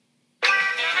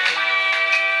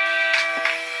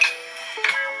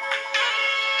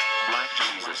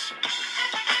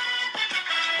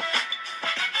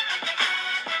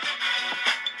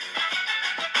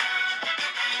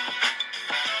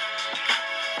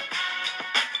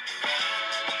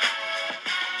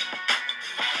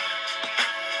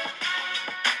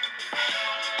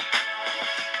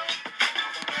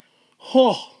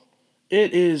Oh,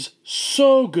 it is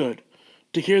so good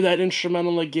to hear that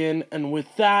instrumental again, and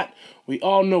with that, we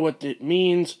all know what it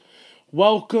means.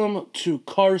 Welcome to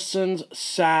Carson's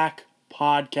Sack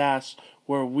Podcast,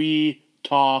 where we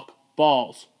talk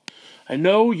balls. I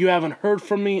know you haven't heard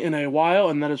from me in a while,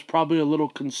 and that is probably a little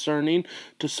concerning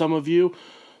to some of you.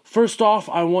 First off,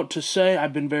 I want to say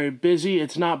I've been very busy.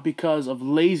 It's not because of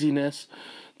laziness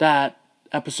that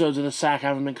episodes of the Sack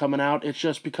haven't been coming out. It's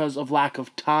just because of lack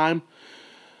of time.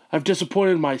 I've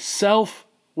disappointed myself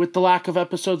with the lack of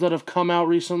episodes that have come out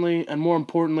recently, and more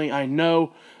importantly, I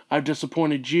know I've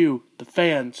disappointed you, the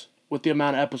fans, with the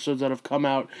amount of episodes that have come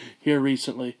out here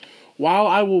recently. While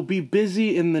I will be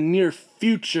busy in the near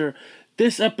future,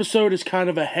 this episode is kind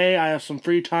of a hey, I have some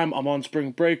free time, I'm on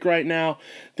spring break right now.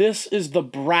 This is the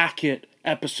bracket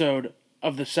episode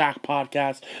of the Sack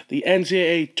Podcast, the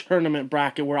NCAA tournament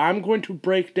bracket, where I'm going to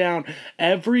break down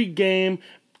every game,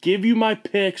 give you my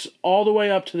picks all the way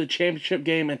up to the championship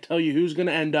game, and tell you who's going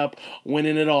to end up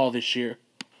winning it all this year.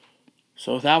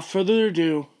 So without further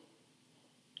ado,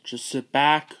 just sit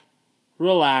back,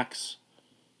 relax,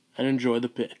 and enjoy the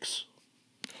picks.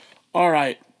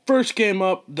 Alright, first game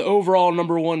up, the overall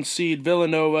number 1 seed,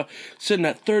 Villanova, sitting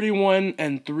at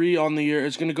 31-3 on the year,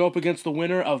 is going to go up against the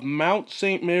winner of Mount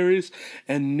St. Mary's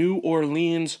and New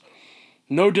Orleans.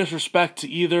 No disrespect to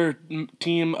either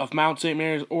team of Mount St.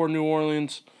 Mary's or New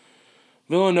Orleans.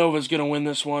 Villanova is going to win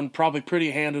this one, probably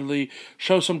pretty handedly,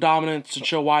 show some dominance and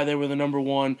show why they were the number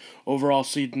 1 overall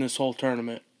seed in this whole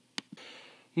tournament.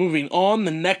 Moving on,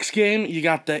 the next game, you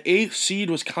got the 8th seed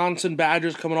Wisconsin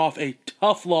Badgers coming off a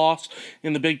tough loss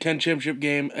in the Big Ten championship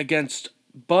game against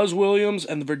Buzz Williams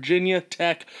and the Virginia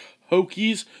Tech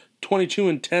Hokies,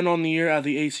 22-10 on the year out of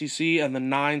the ACC and the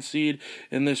 9 seed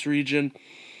in this region.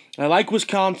 I like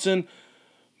Wisconsin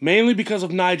mainly because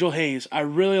of Nigel Hayes. I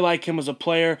really like him as a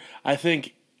player. I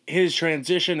think his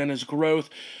transition and his growth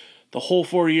the whole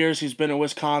 4 years he's been at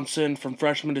Wisconsin, from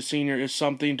freshman to senior, is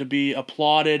something to be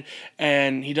applauded,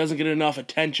 and he doesn't get enough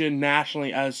attention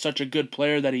nationally as such a good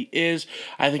player that he is.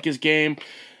 I think his game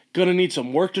going to need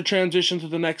some work to transition to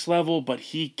the next level, but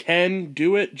he can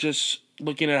do it just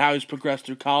looking at how he's progressed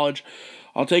through college.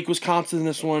 I'll take Wisconsin in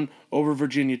this one over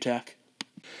Virginia Tech.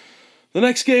 The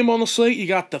next game on the slate, you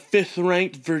got the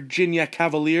 5th-ranked Virginia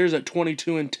Cavaliers at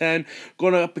 22-10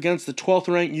 going up against the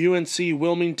 12th-ranked UNC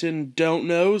Wilmington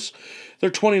Don't-Knows. They're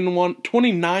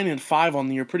 29-5 on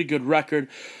the year, pretty good record.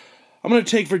 I'm going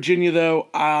to take Virginia, though.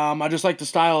 I just like the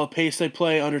style of pace they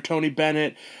play under Tony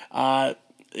Bennett.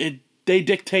 They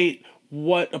dictate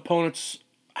what opponents,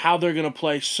 how they're going to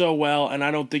play so well, and I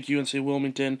don't think UNC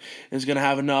Wilmington is going to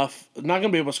have enough, not going to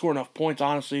be able to score enough points,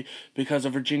 honestly, because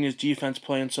of Virginia's defense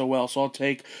playing so well, so I'll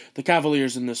take the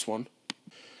Cavaliers in this one.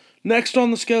 Next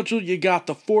on the schedule, you got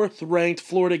the 4th-ranked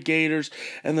Florida Gators,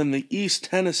 and then the East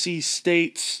Tennessee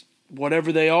States,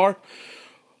 whatever they are.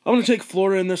 I'm going to take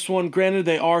Florida in this one. Granted,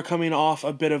 they are coming off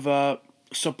a bit of a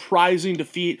surprising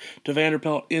defeat to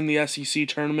Vanderbilt in the SEC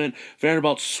tournament.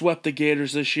 Vanderbilt swept the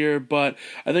Gators this year, but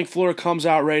I think Florida comes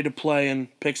out ready to play and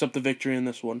picks up the victory in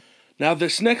this one. Now,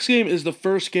 this next game is the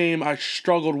first game I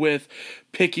struggled with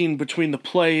picking between the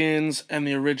play-ins and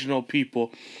the original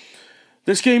people.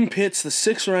 This game pits the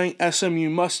 6th-ranked SMU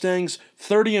Mustangs,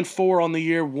 30-4 on the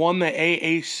year, won the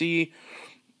AAC.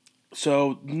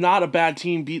 So not a bad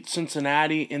team, beat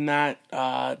Cincinnati in that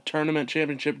tournament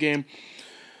championship game.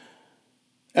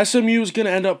 SMU is going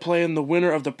to end up playing the winner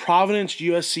of the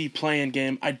Providence-USC play-in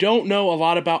game. I don't know a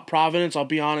lot about Providence, I'll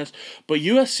be honest, but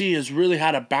USC has really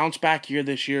had a bounce-back year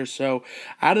this year, so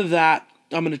out of that,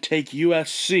 I'm going to take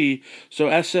USC.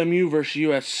 So SMU versus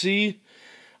USC.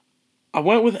 I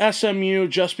went with SMU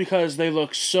just because they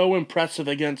look so impressive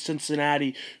against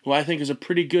Cincinnati, who I think is a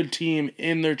pretty good team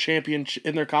in their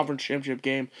conference championship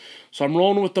game. So I'm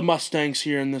rolling with the Mustangs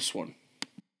here in this one.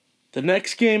 The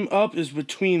next game up is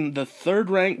between the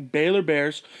 3rd-ranked Baylor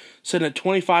Bears, sitting at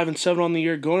 25-7 on the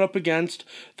year, going up against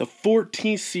the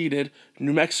 14th-seeded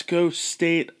New Mexico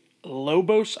State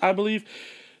Lobos, I believe.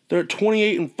 They're at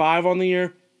 28-5 on the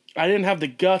year. I didn't have the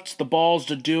guts, the balls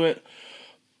to do it,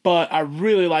 but I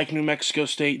really like New Mexico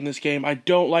State in this game. I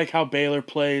don't like how Baylor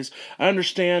plays. I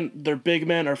understand their big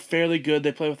men are fairly good.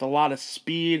 They play with a lot of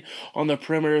speed on the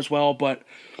perimeter as well, but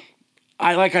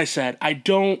like I said, I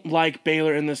don't like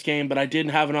Baylor in this game, but I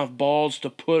didn't have enough balls to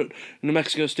put New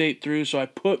Mexico State through, so I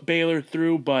put Baylor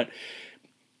through. But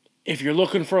if you're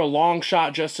looking for a long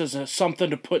shot just as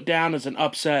something to put down as an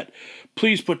upset,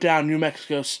 please put down New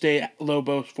Mexico State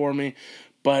Lobos for me.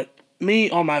 But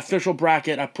me, on my official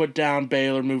bracket, I put down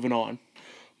Baylor. Moving on,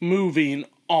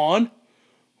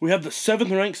 we have the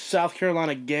 7th-ranked South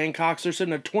Carolina Gamecocks. They're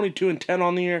sitting at 22-10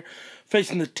 on the year,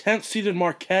 facing the 10th seeded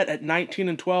Marquette at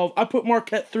 19-12. I put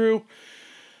Marquette through.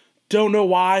 Don't know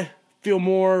why. Feel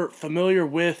more familiar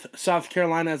with South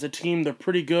Carolina as a team. They're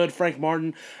pretty good. Frank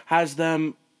Martin has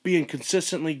them being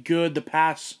consistently good the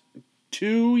past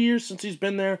 2 years since he's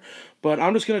been there. But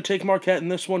I'm just going to take Marquette in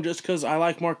this one just because I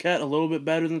like Marquette a little bit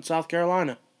better than South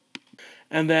Carolina.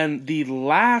 And then the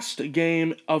last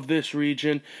game of this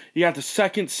region, you got the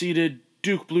second-seeded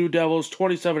Duke Blue Devils,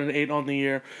 27-8 on the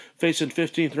year, facing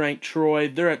 15th ranked Troy.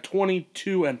 They're at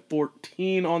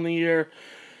 22-14 on the year.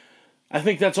 I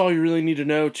think that's all you really need to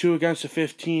know. 2 against a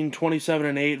 15,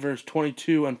 27-8 versus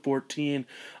 22-14.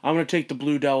 I'm going to take the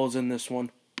Blue Devils in this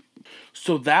one.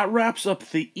 So that wraps up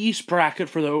the East bracket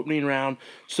for the opening round.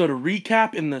 So to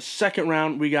recap, in the second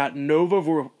round, we got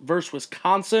Nova versus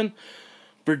Wisconsin,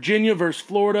 Virginia versus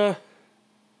Florida,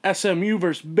 SMU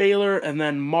versus Baylor, and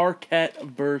then Marquette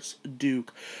versus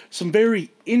Duke. Some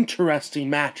very interesting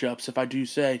matchups, if I do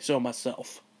say so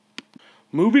myself.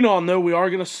 Moving on, though, we are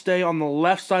going to stay on the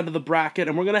left side of the bracket,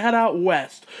 and we're going to head out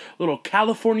west. A little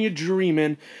California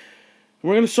dreaming.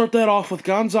 We're going to start that off with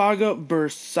Gonzaga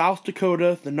versus South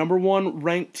Dakota, the number 1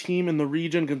 ranked team in the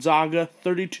region. Gonzaga,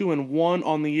 32-1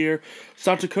 on the year.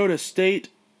 South Dakota State,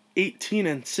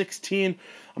 18-16.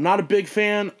 I'm not a big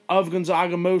fan of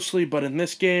Gonzaga mostly, but in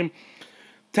this game,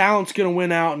 talent's going to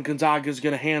win out, and Gonzaga is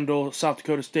going to handle South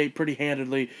Dakota State pretty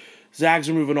handedly. Zags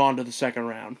are moving on to the second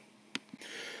round.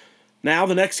 Now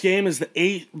the next game is the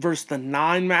 8 versus the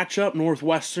 9 matchup.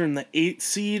 Northwestern, the 8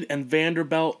 seed, and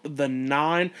Vanderbilt, the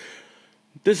 9.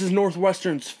 This is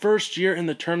Northwestern's first year in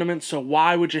the tournament, so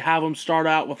why would you have them start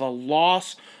out with a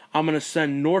loss? I'm going to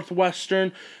send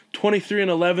Northwestern,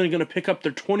 23-11, going to pick up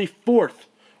their 24th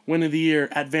win of the year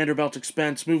at Vanderbilt's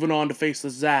expense, moving on to face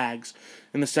the Zags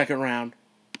in the second round.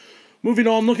 Moving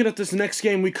on, looking at this next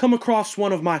game, we come across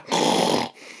one of my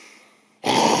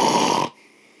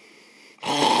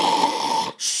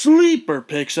sleeper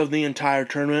picks of the entire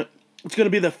tournament. It's going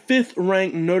to be the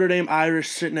 5th-ranked Notre Dame Irish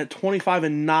sitting at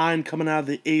 25-9 coming out of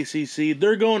the ACC.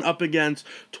 They're going up against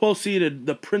 12th-seeded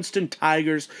the Princeton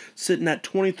Tigers sitting at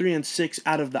 23-6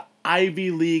 out of the Ivy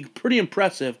League. Pretty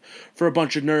impressive for a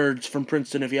bunch of nerds from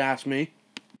Princeton, if you ask me.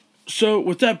 So,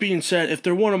 with that being said, if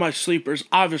they're one of my sleepers,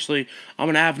 obviously I'm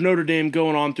going to have Notre Dame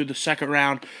going on through the second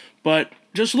round. But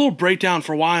just a little breakdown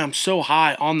for why I'm so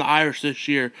high on the Irish this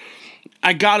year.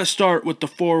 I got to start with the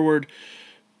forward,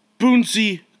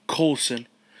 Bouncy Colson.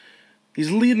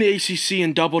 He's leading the ACC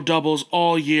in double-doubles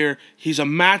all year. He's a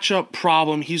matchup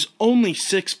problem. He's only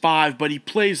 6'5", but he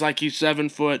plays like he's 7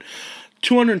 foot.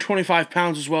 225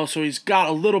 pounds as well, so he's got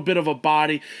a little bit of a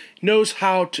body. Knows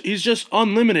how to, he's just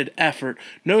unlimited effort.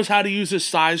 Knows how to use his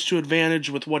size to advantage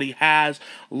with what he has.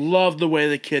 Love the way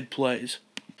the kid plays.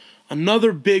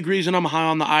 Another big reason I'm high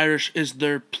on the Irish is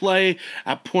their play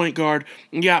at point guard.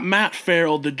 You got Matt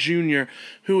Farrell, the junior,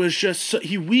 who is just,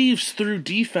 he weaves through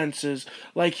defenses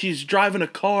like he's driving a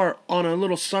car on a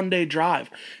little Sunday drive.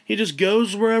 He just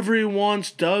goes wherever he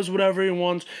wants, does whatever he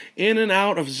wants, in and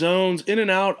out of zones, in and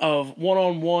out of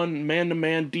one-on-one,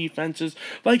 man-to-man defenses,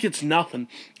 like it's nothing.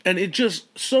 And it's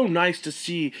just so nice to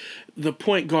see the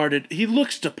point guard. He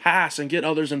looks to pass and get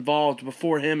others involved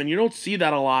before him, and you don't see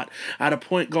that a lot out of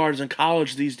point guards in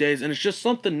college these days, and it's just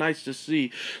something nice to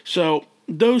see. So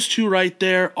those two right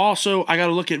there. Also, I got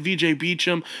to look at VJ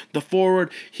Beacham, the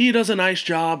forward. He does a nice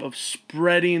job of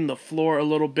spreading the floor a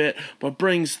little bit, but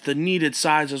brings the needed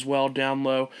size as well down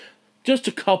low. Just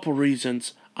a couple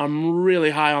reasons. I'm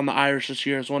really high on the Irish this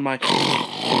year as one of my...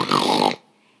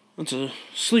 That's a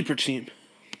sleeper team.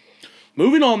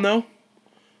 Moving on, though,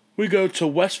 we go to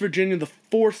West Virginia, the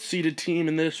 4th-seeded team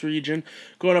in this region,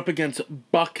 going up against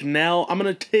Bucknell. I'm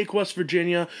going to take West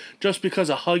Virginia just because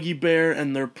of Huggy Bear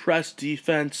and their press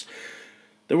defense.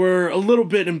 They were a little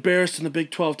bit embarrassed in the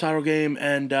Big 12 title game,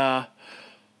 and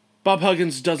Bob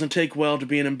Huggins doesn't take well to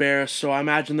being embarrassed, so I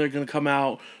imagine they're going to come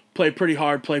out, play pretty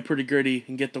hard, play pretty gritty,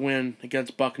 and get the win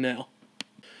against Bucknell.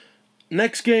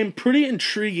 Next game, pretty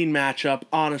intriguing matchup,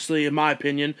 honestly, in my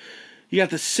opinion. You got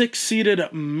the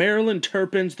 6th-seeded Maryland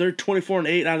Terrapins. They're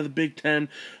 24-8 out of the Big Ten,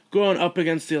 going up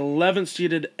against the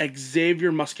 11th-seeded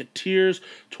Xavier Musketeers,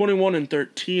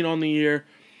 21-13 on the year.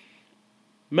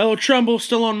 Melo Trimble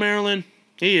still on Maryland.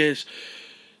 He is.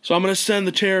 So I'm going to send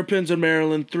the Terrapins and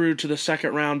Maryland through to the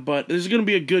second round, but this is going to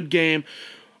be a good game.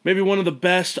 Maybe one of the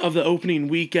best of the opening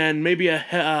weekend. Maybe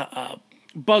a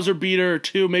buzzer beater or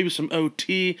two, maybe some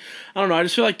OT. I don't know. I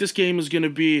just feel like this game is going to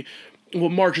be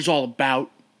what March is all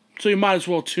about. So you might as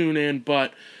well tune in,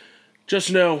 but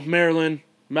just know Maryland,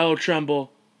 Melo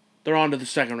Trimble, they're on to the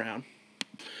second round.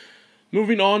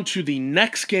 Moving on to the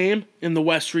next game in the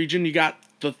West region, you got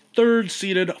the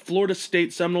 3rd-seeded Florida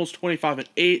State Seminoles,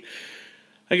 25-8,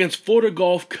 against Florida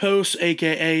Gulf Coast,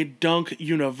 aka Dunk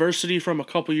University, from a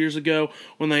couple years ago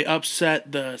when they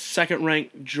upset the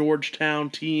second-ranked Georgetown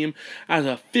team as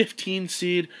a 15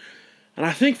 seed. And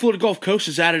I think Florida Gulf Coast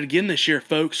is at it again this year,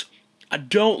 folks. I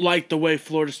don't like the way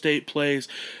Florida State plays.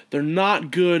 They're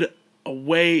not good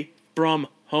away from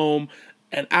home.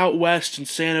 And out west in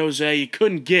San Jose, you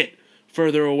couldn't get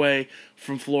further away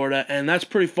from Florida, and that's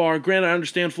pretty far. Granted, I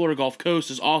understand Florida Gulf Coast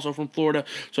is also from Florida,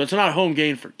 so it's not a home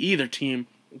game for either team,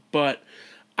 but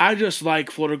I just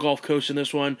like Florida Gulf Coast in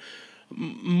this one.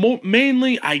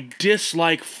 Mainly, I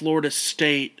dislike Florida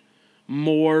State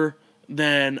more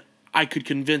than I could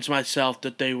convince myself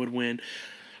that they would win.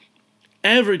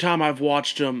 Every time I've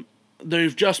watched them,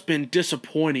 they've just been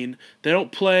disappointing. They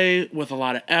don't play with a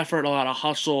lot of effort, a lot of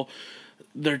hustle.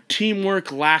 Their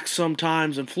teamwork lacks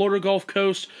sometimes, and Florida Gulf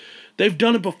Coast, they've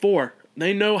done it before.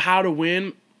 They know how to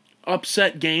win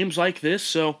upset games like this,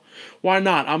 so why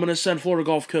not? I'm going to send Florida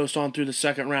Gulf Coast on through the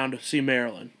second round to see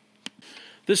Maryland.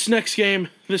 This next game,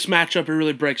 this matchup, it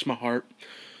really breaks my heart.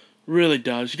 Really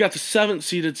does. You got the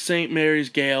 7th-seeded St. Mary's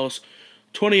Gales,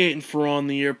 28-4 on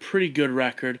the year, pretty good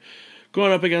record,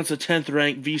 going up against the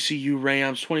 10th-ranked VCU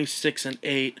Rams,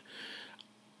 26-8.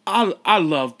 I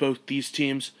love both these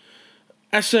teams.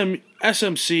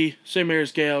 SMC, St.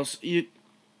 Mary's Gales,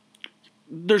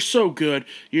 they're so good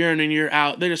year in and year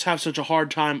out. They just have such a hard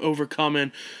time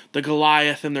overcoming the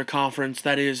Goliath in their conference,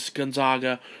 that is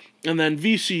Gonzaga. And then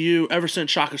VCU, ever since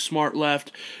Shaka Smart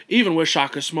left, even with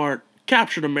Shaka Smart,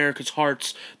 captured America's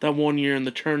hearts that one year in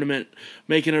the tournament,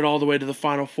 making it all the way to the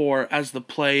Final Four as the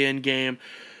play-in game.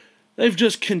 They've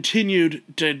just continued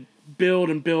to build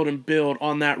and build and build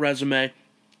on that resume.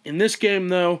 In this game,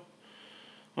 though,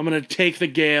 I'm going to take the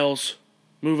Gales,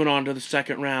 moving on to the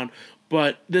second round.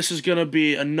 But this is going to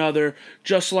be another,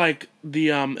 just like the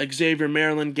Xavier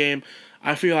Maryland game,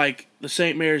 I feel like the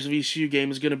St. Mary's VCU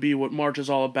game is going to be what March is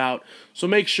all about. So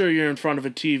make sure you're in front of a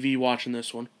TV watching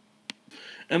this one.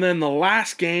 And then the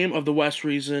last game of the West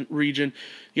region,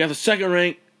 you have the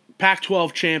second-ranked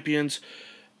Pac-12 champions,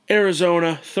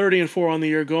 Arizona, 30-4 on the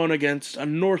year, going against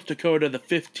North Dakota, the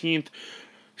 15th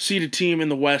seeded team in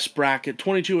the West bracket,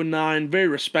 22-9, very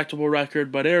respectable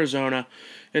record, but Arizona,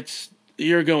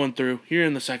 you're going through. You're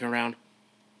in the second round.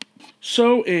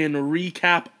 So, in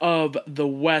recap of the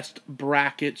West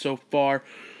bracket so far,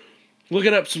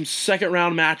 looking up some second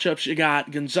round matchups, you got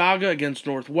Gonzaga against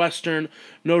Northwestern,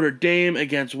 Notre Dame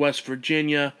against West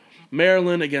Virginia,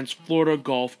 Maryland against Florida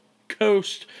Gulf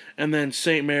Coast, and then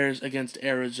St. Mary's against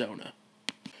Arizona.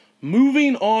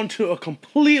 Moving on to a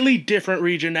completely different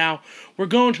region now. We're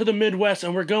going to the Midwest,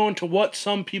 and we're going to what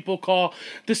some people call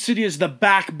this city is the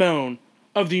backbone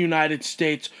of the United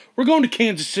States. We're going to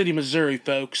Kansas City, Missouri,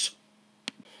 folks.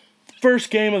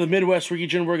 First game of the Midwest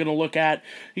region we're going to look at,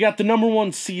 you got the number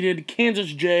 1 seeded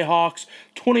Kansas Jayhawks,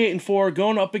 28-4,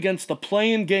 going up against the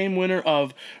play-in game winner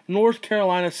of North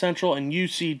Carolina Central and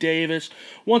UC Davis.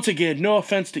 Once again, no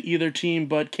offense to either team,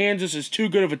 but Kansas is too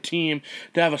good of a team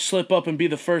to have a slip up and be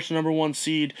the first number 1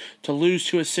 seed to lose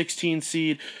to a 16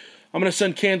 seed. I'm going to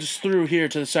send Kansas through here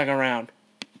to the second round.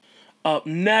 Up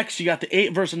next, you got the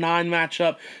 8 versus 9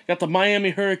 matchup. You got the Miami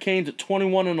Hurricanes at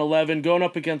 21-11 going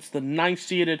up against the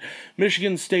 9th-seeded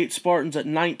Michigan State Spartans at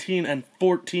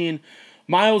 19-14.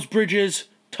 Miles Bridges,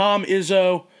 Tom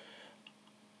Izzo,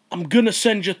 I'm going to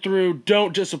send you through.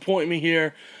 Don't disappoint me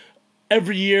here.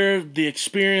 Every year, the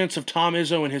experience of Tom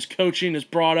Izzo and his coaching is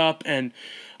brought up, and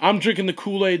I'm drinking the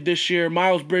Kool-Aid this year.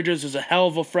 Miles Bridges is a hell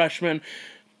of a freshman.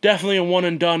 Definitely a one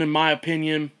and done in my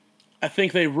opinion. I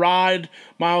think they ride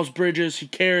Miles Bridges. He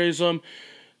carries them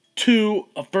to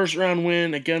a first-round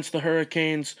win against the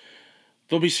Hurricanes.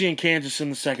 They'll be seeing Kansas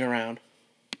in the second round.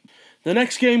 The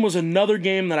next game was another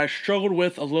game that I struggled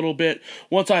with a little bit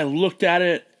once I looked at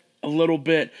it a little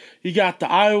bit. You got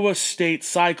the Iowa State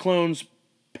Cyclones,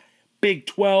 Big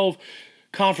 12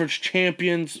 conference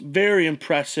champions. Very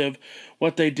impressive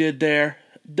what they did there.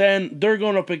 Then they're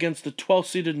going up against the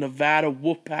 12th-seeded Nevada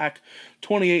Wolfpack,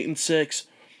 28-6.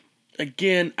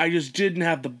 Again, I just didn't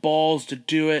have the balls to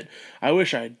do it. I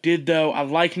wish I did, though. I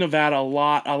like Nevada a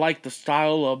lot. I like the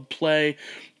style of play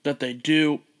that they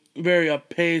do. Very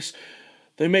up-pace.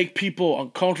 They make people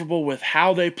uncomfortable with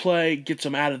how they play, gets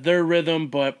them out of their rhythm.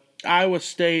 But Iowa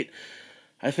State,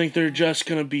 I think they're just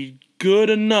going to be good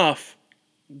enough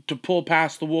to pull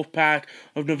past the Wolfpack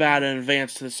of Nevada and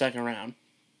advance to the second round.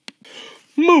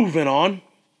 Moving on.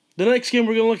 The next game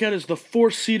we're going to look at is the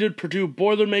 4th-seeded Purdue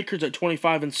Boilermakers at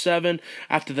 25-7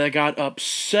 after they got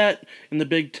upset in the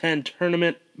Big Ten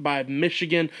tournament by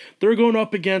Michigan. They're going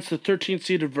up against the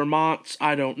 13th-seeded Vermont's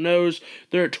I Don't Knows.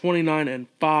 They're at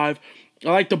 29-5. I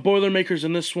like the Boilermakers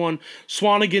in this one.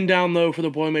 Swanigan down low for the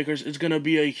Boilermakers is going to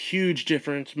be a huge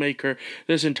difference maker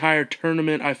this entire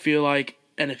tournament, I feel like.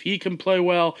 And if he can play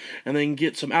well and then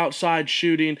get some outside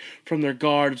shooting from their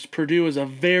guards, Purdue is a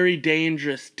very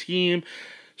dangerous team.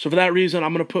 So for that reason,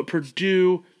 I'm going to put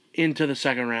Purdue into the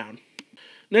second round.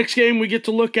 Next game we get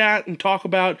to look at and talk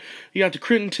about, you got the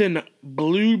Crittenton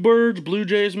Bluebirds, Blue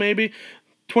Jays maybe,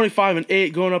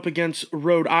 25-8 going up against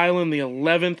Rhode Island, the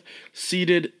 11th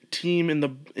seeded team in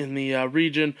the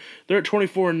region. They're at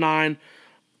 24-9.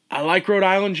 I like Rhode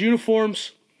Island's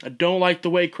uniforms. I don't like the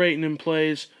way Creighton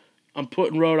plays. I'm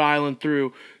putting Rhode Island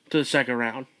through to the second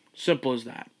round. Simple as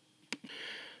that.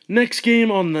 Next game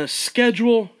on the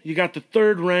schedule, you got the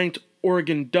third-ranked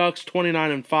Oregon Ducks,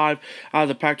 29-5 out of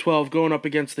the Pac-12, going up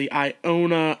against the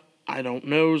Iona I don't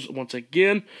knows once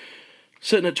again.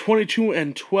 Sitting at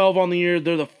 22-12 on the year.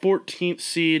 They're the 14th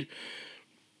seed.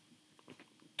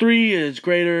 3 is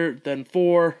greater than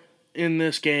 4 in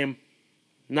this game.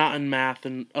 Not in math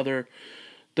and other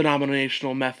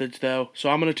denominational methods, though. So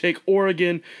I'm going to take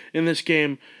Oregon in this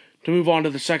game to move on to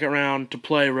the second round to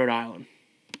play Rhode Island.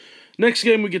 Next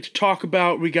game we get to talk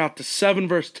about, we got the 7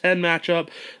 versus 10 matchup.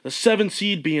 The 7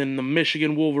 seed being the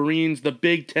Michigan Wolverines, the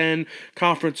Big Ten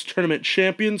Conference Tournament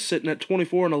champions, sitting at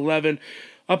 24-11,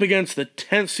 up against the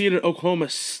 10th seeded Oklahoma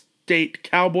State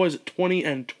Cowboys at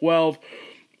 20-12.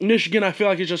 Michigan, I feel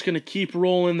like, is just going to keep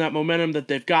rolling that momentum that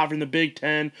they've got from the Big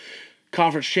Ten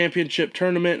Conference Championship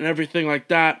Tournament and everything like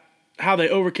that. How they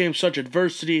overcame such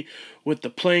adversity with the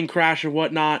plane crash and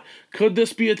whatnot. Could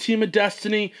this be a team of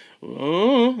destiny?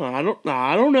 I don't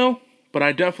know. But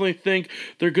I definitely think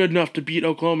they're good enough to beat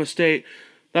Oklahoma State.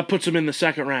 That puts them in the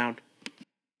second round.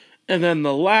 And then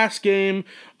the last game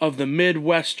of the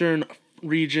Midwestern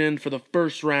region for the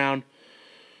first round,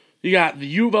 you got the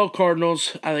U of L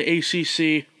Cardinals out of the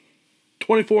ACC,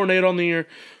 24-8 on the year,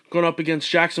 going up against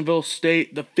Jacksonville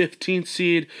State, the 15th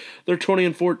seed. They're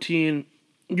 20-14.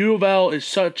 U of L is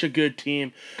such a good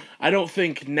team. I don't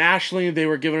think nationally they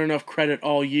were given enough credit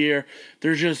all year.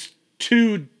 They're just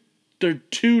too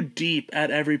deep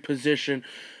at every position,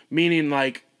 meaning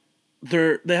like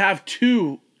they have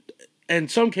 2, in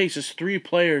some cases 3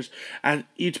 players at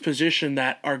each position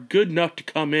that are good enough to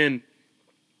come in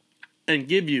and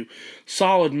give you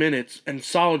solid minutes and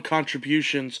solid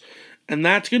contributions, and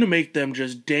that's going to make them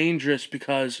just dangerous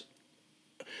because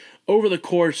over the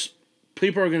course,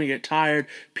 people are going to get tired.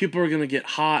 People are going to get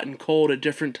hot and cold at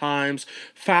different times.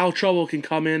 Foul trouble can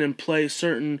come in and play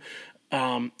certain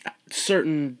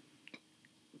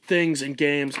things in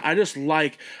games. I just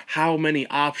like how many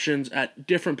options at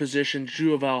different positions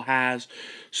U of L has.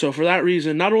 So for that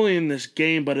reason, not only in this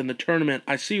game but in the tournament,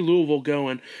 I see Louisville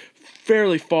going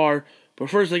fairly far. But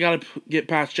first, they got to get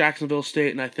past Jacksonville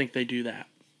State, and I think they do that.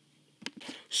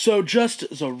 So just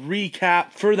as a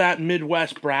recap for that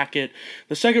Midwest bracket,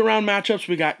 the second round matchups,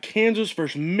 we got Kansas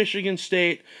versus Michigan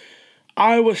State,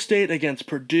 Iowa State against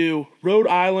Purdue, Rhode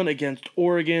Island against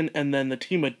Oregon, and then the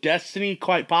team of destiny,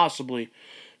 quite possibly,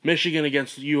 Michigan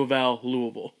against U of L,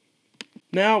 Louisville.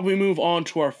 Now we move on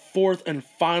to our fourth and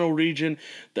final region,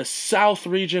 the South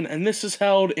region, and this is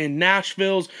held in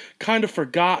Nashville's kind of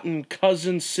forgotten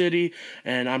cousin city,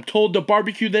 and I'm told the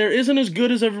barbecue there isn't as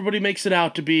good as everybody makes it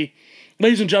out to be.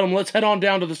 Ladies and gentlemen, let's head on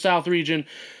down to the South region.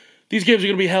 These games are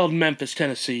going to be held in Memphis,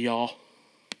 Tennessee, y'all.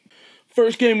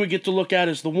 First game we get to look at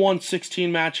is the 1-16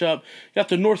 matchup. You got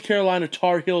the North Carolina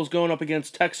Tar Heels going up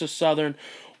against Texas Southern.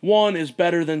 1 is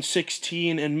better than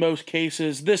 16 in most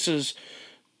cases. This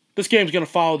game's going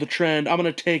to follow the trend. I'm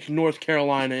going to take North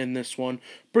Carolina in this one.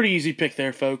 Pretty easy pick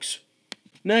there, folks.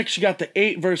 Next, you got the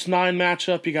 8 versus 9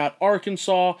 matchup. You got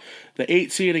Arkansas, the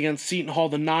 8 seed against Seton Hall,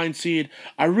 the 9 seed.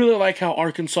 I really like how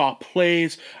Arkansas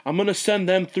plays. I'm going to send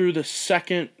them through the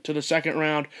second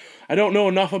round. I don't know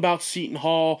enough about Seton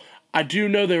Hall. I do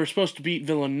know they were supposed to beat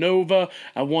Villanova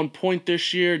at one point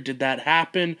this year. Did that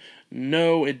happen?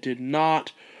 No, it did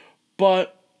not.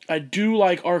 But I do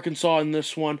like Arkansas in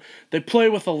this one. They play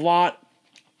with a lot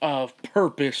of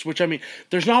purpose, which, I mean,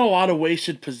 there's not a lot of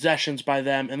wasted possessions by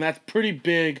them, and that's pretty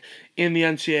big in the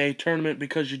NCAA tournament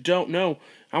because you don't know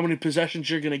how many possessions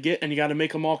you're going to get, and you got to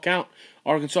make them all count.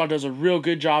 Arkansas does a real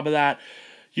good job of that.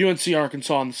 UNC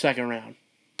Arkansas in the second round.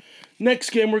 Next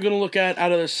game we're going to look at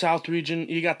out of the South region,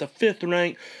 you got the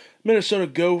 5th-ranked Minnesota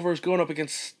Gophers going up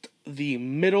against the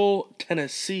Middle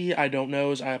Tennessee, I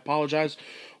apologize.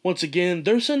 Once again,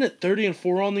 they're sitting at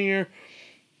 30-4 on the year.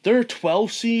 They're a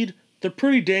 12 seed. They're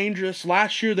pretty dangerous.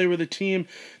 Last year, they were the team,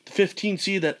 the 15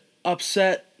 seed that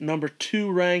upset number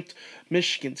 2 ranked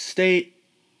Michigan State.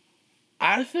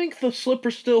 I think the slipper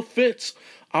still fits.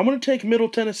 I'm going to take Middle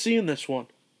Tennessee in this one.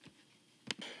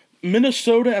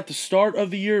 Minnesota at the start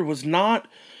of the year was not.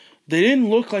 They didn't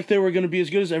look like they were going to be as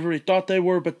good as everybody thought they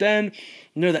were. But then,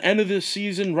 near the end of this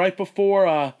season, right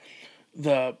before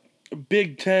the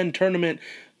Big Ten tournament,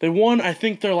 they won, I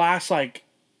think, their last,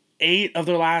 8 of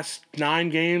their last 9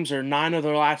 games or 9 of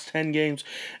their last 10 games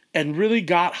and really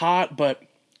got hot, but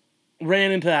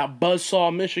ran into that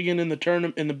buzzsaw Michigan in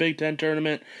the Big Ten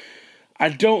tournament. I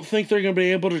don't think they're going to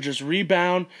be able to just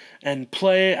rebound and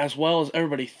play as well as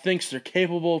everybody thinks they're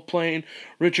capable of playing.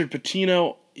 Richard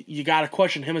Pitino, you got to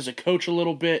question him as a coach a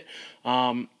little bit.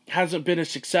 Hasn't been as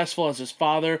successful as his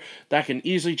father. That can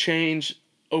easily change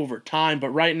over time, but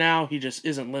right now he just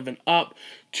isn't living up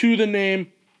to the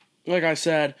name. Like I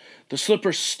said, the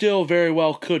Slippers still very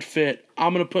well could fit.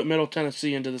 I'm going to put Middle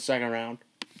Tennessee into the second round.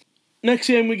 Next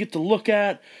game we get to look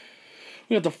at,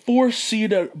 we got the 4th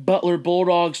seed Butler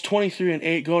Bulldogs,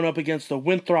 23-8, going up against the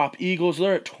Winthrop Eagles.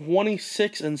 They're at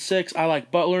 26-6. I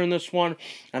like Butler in this one,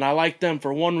 and I like them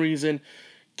for one reason.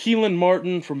 Keelan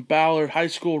Martin from Ballard High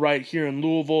School right here in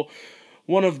Louisville,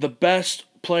 one of the best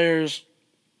players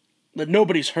that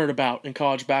nobody's heard about in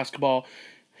college basketball.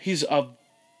 He's a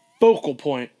focal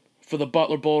point for the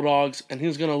Butler Bulldogs, and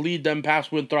he's going to lead them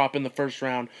past Winthrop in the first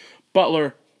round.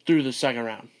 Butler through the second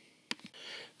round.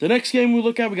 The next game we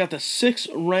look at, we got the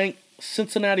 6th-ranked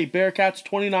Cincinnati Bearcats,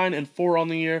 29-4 on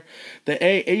the year. The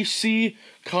AAC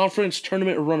Conference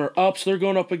Tournament runner-ups, they're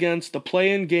going up against the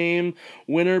play-in game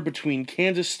winner between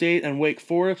Kansas State and Wake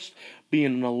Forest,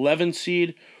 being an 11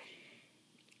 seed.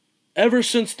 Ever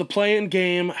since the play-in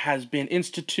game has been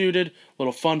instituted,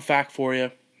 little fun fact for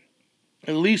you,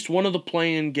 at least one of the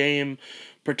play-in game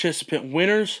participant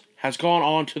winners has gone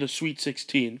on to the Sweet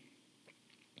 16.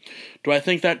 Do I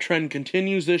think that trend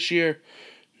continues this year?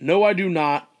 No, I do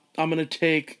not. I'm going to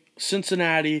take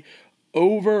Cincinnati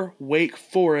over Wake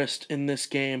Forest in this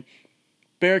game.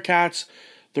 Bearcats,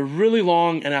 they're really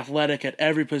long and athletic at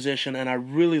every position, and I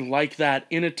really like that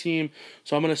in a team,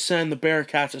 so I'm going to send the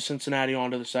Bearcats of Cincinnati on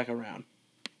to the second round.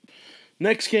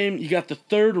 Next game, you got the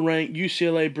 3rd-ranked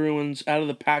UCLA Bruins out of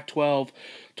the Pac-12,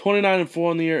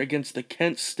 29-4 on the year against the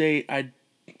Kent State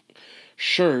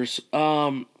Shurs.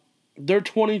 They're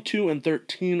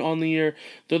 22-13 on the year.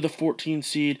 They're the 14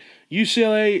 seed.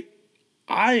 UCLA,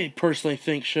 I personally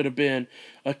think should have been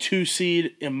a 2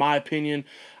 seed in my opinion.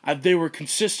 They were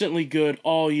consistently good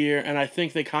all year, and I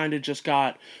think they kind of just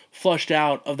got flushed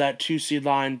out of that 2 seed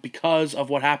line because of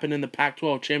what happened in the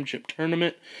Pac-12 championship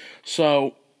tournament.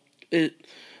 So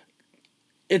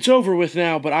it's over with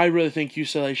now, but I really think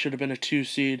UCLA should have been a 2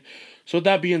 seed. So with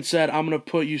that being said, I'm going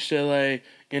to put UCLA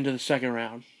into the second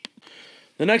round.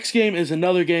 The next game is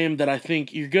another game that I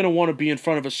think you're going to want to be in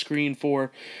front of a screen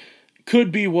for.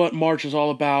 Could be what March is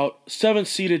all about.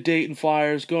 7th-seeded Dayton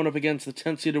Flyers going up against the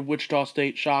 10th-seeded Wichita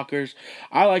State Shockers.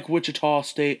 I like Wichita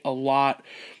State a lot.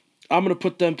 I'm going to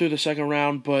put them through the second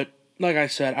round, but like I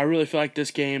said, I really feel like this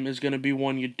game is going to be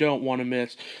one you don't want to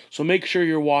miss. So make sure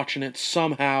you're watching it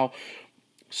somehow,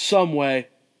 some way.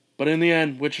 But in the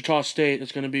end, Wichita State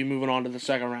is going to be moving on to the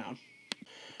second round.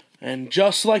 And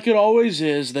just like it always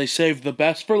is, they saved the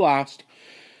best for last.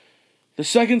 The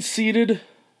 2nd-seeded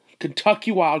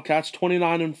Kentucky Wildcats,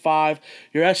 29-5,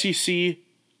 your SEC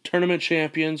tournament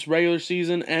champions, regular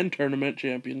season and tournament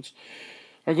champions,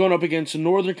 are going up against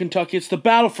Northern Kentucky. It's the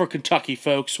battle for Kentucky,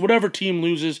 folks. Whatever team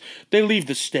loses, they leave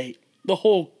the state. The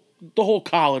whole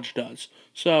college does.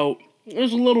 So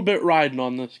there's a little bit riding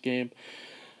on this game.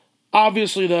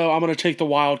 Obviously, though, I'm going to take the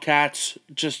Wildcats.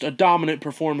 Just a dominant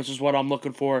performance is what I'm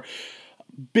looking for.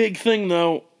 Big thing,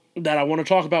 though, that I want to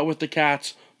talk about with the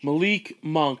Cats, Malik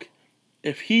Monk.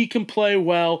 If he can play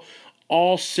well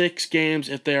all 6 games,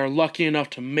 if they are lucky enough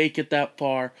to make it that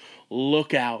far,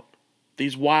 look out.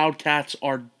 These Wildcats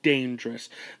are dangerous.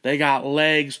 They got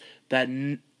legs that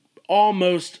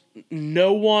almost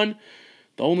no one,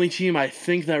 the only team I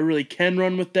think that really can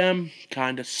run with them,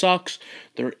 kind of sucks.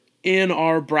 They're in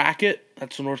our bracket.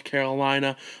 That's North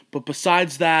Carolina. But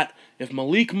besides that, if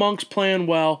Malik Monk's playing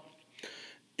well,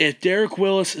 if Derek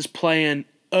Willis is playing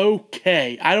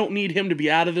okay, I don't need him to be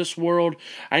out of this world.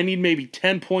 I need maybe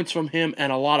 10 points from him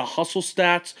and a lot of hustle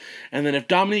stats. And then if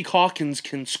Dominique Hawkins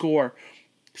can score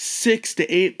 6 to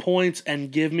 8 points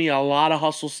and give me a lot of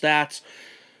hustle stats,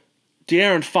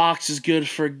 De'Aaron Fox is good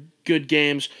for good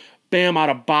games. Bam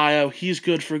Adebayo, he's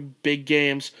good for big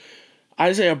games.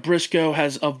 Isaiah Briscoe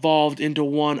has evolved into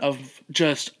one of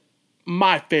just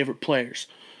my favorite players,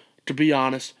 to be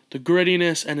honest. The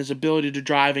grittiness and his ability to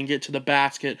drive and get to the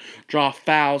basket, draw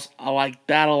fouls, I like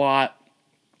that a lot.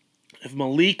 If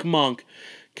Malik Monk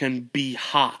can be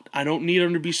hot, I don't need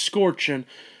him to be scorching.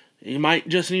 He might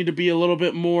just need to be a little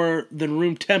bit more than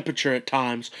room temperature at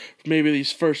times for maybe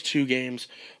these first 2 games.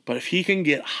 But if he can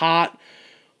get hot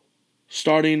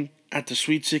starting at the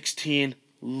Sweet 16,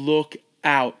 look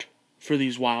out for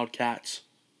these Wildcats.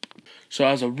 So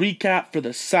as a recap for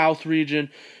the South region,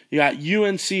 you got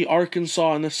UNC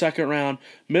Arkansas in the second round,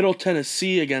 Middle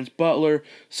Tennessee against Butler,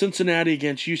 Cincinnati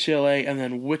against UCLA, and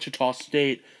then Wichita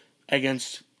State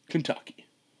against Kentucky.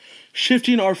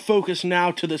 Shifting our focus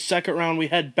now to the second round, we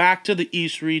head back to the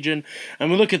East region,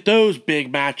 and we look at those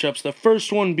big matchups. The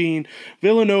first one being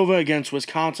Villanova against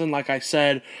Wisconsin. Like I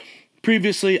said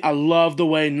previously, I love the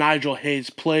way Nigel Hayes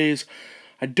plays.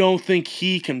 I don't think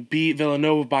he can beat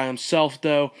Villanova by himself,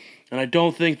 though, and I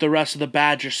don't think the rest of the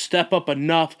Badgers step up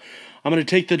enough. I'm going to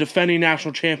take the defending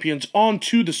national champions on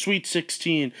to the Sweet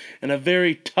 16 in a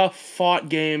very tough-fought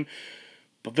game,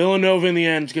 but Villanova in the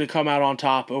end is going to come out on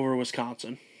top over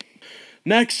Wisconsin.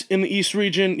 Next, in the East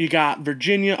region, you got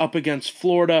Virginia up against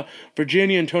Florida.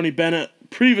 Virginia and Tony Bennett,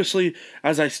 previously,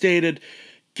 as I stated,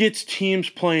 gets teams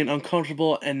playing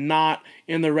uncomfortable and not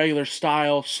in the regular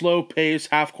style, slow-paced,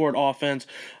 half-court offense.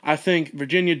 I think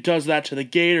Virginia does that to the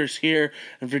Gators here,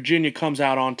 and Virginia comes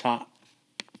out on top.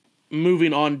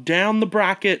 Moving on down the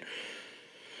bracket,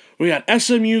 we got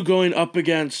SMU going up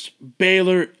against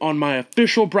Baylor on my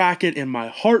official bracket. In my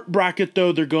heart bracket,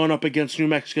 though, they're going up against New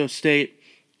Mexico State.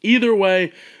 Either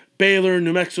way, Baylor,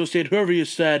 New Mexico State, whoever you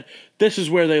said, this is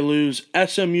where they lose.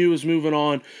 SMU is moving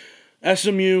on.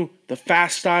 SMU, the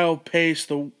fast style pace,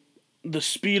 the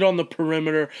speed on the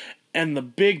perimeter, and the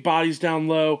big bodies down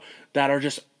low that are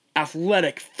just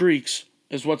athletic freaks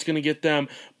is what's going to get them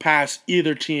past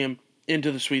either team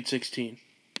into the Sweet 16.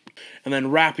 And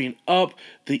then wrapping up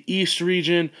the East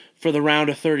region for the round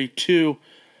of 32,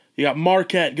 you got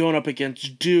Marquette going up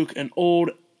against Duke, an old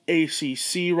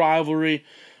ACC rivalry.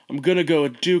 I'm going to go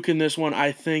with Duke in this one.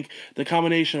 I think the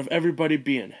combination of everybody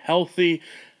being healthy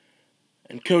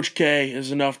and Coach K is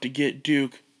enough to get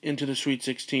Duke into the Sweet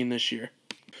 16 this year.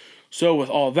 So with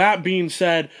all that being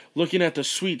said, looking at the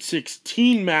Sweet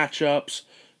 16 matchups,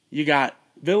 you got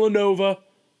Villanova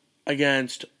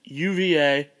against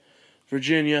UVA,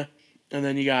 Virginia, and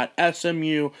then you got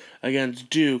SMU against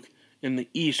Duke in the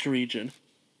East region.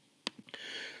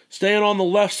 Staying on the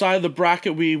left side of the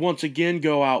bracket, we once again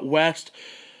go out west,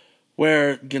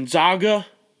 where Gonzaga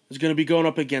is going to be going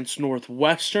up against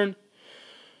Northwestern.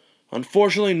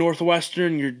 Unfortunately,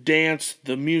 Northwestern, your dance,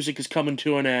 the music is coming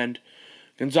to an end.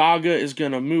 Gonzaga is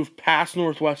going to move past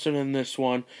Northwestern in this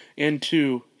one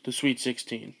into the Sweet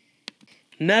 16.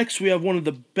 Next, we have one of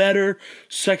the better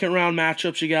second-round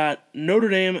matchups. You got Notre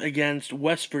Dame against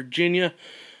West Virginia.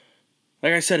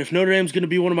 Like I said, if Notre Dame's going to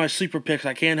be one of my sleeper picks,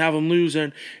 I can't have them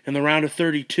losing in the round of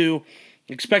 32.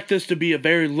 Expect this to be a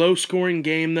very low-scoring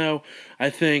game, though. I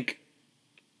think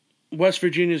West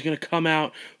Virginia is going to come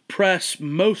out, press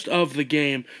most of the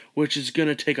game, which is going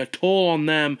to take a toll on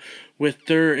them with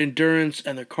their endurance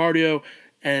and their cardio.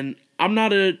 And I'm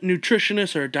not a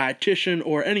nutritionist or a dietitian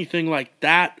or anything like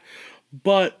that,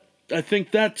 but I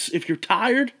think that's, if you're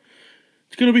tired,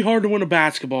 it's going to be hard to win a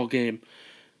basketball game.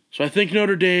 So I think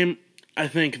Notre Dame, I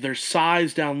think their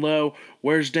size down low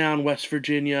wears down West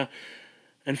Virginia.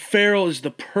 And Farrell is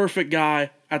the perfect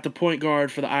guy at the point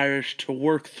guard for the Irish to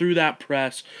work through that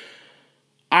press.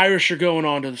 Irish are going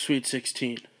on to the Sweet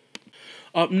 16.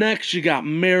 Up next, you got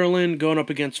Maryland going up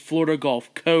against Florida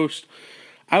Gulf Coast.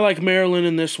 I like Maryland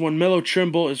in this one. Melo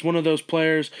Trimble is one of those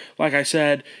players, like I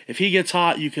said, if he gets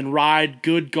hot, you can ride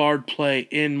good guard play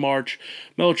in March.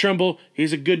 Melo Trimble,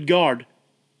 he's a good guard.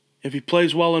 If he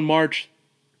plays well in March,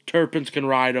 Turpins can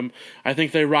ride him. I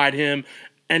think they ride him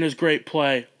and his great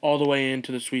play all the way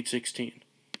into the Sweet 16.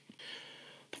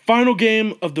 The final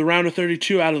game of the round of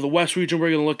 32 out of the West region we're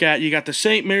going to look at, you got the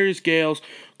St. Mary's Gales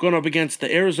going up against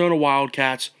the Arizona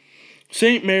Wildcats.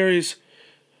 St. Mary's,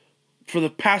 for the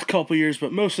past couple years,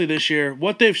 but mostly this year,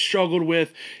 what they've struggled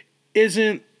with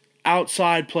isn't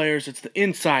outside players, it's the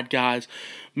inside guys.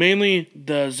 Mainly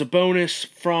the Zabonis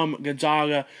from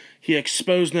Gonzaga. He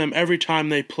exposed them every time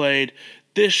they played.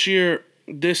 This year,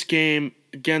 this game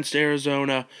against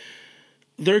Arizona,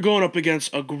 they're going up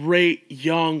against a great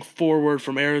young forward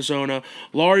from Arizona.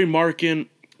 Lauri Markkanen,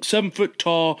 7 foot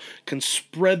tall, can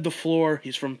spread the floor.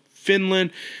 He's from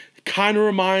Finland. Kind of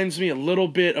reminds me a little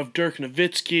bit of Dirk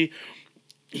Nowitzki.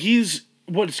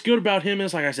 What's good about him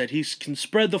is, like I said, he can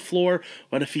spread the floor,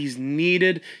 but if he's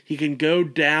needed, he can go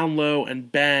down low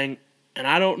and bang. And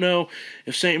I don't know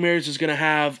if St. Mary's is going to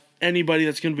have anybody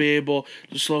that's going to be able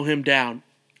to slow him down.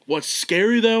 What's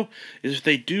scary, though, is if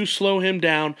they do slow him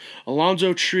down,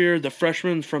 Alonzo Trier, the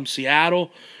freshman from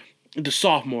Seattle, the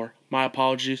sophomore, my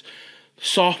apologies,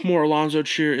 sophomore Alonzo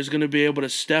Trier is going to be able to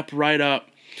step right up.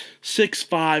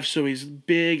 6'5", so he's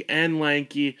big and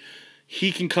lanky.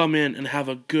 He can come in and have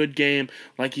a good game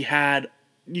like he had.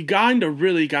 You kind of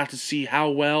really got to see how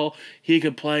well he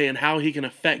could play and how he can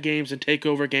affect games and take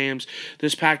over games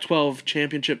this Pac-12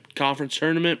 championship conference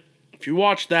tournament. If you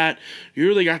watch that, you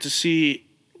really got to see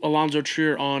Alonzo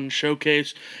Trier on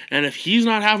showcase. And if he's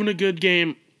not having a good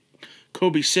game,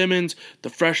 Kobe Simmons, the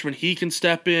freshman, he can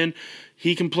step in.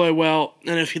 He can play well.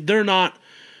 And if they're not,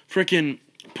 freaking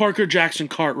Parker Jackson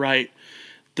Cartwright,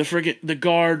 the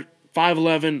guard,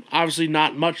 5'11", obviously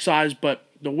not much size, but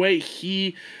the way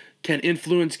he can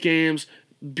influence games,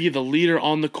 be the leader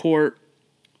on the court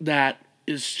that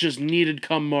is just needed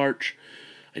come March.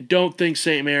 I don't think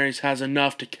St. Mary's has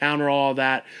enough to counter all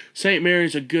that. St.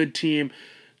 Mary's a good team.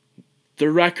 The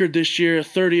record this year,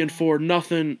 30-4,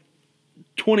 nothing,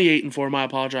 28-4, I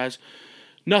apologize.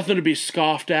 Nothing to be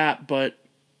scoffed at, but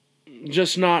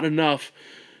just not enough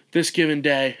this given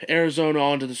day. Arizona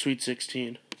on to the Sweet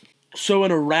 16. So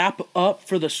in a wrap up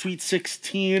for the Sweet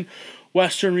 16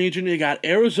 Western region, you got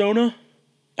Arizona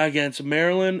against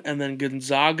Maryland and then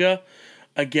Gonzaga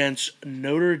against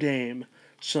Notre Dame.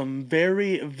 Some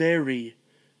very, very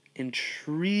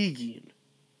intriguing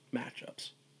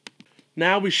matchups.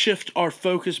 Now we shift our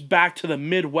focus back to the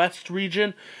Midwest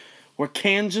region, where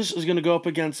Kansas is going to go up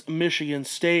against Michigan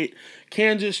State.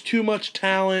 Kansas, too much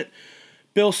talent.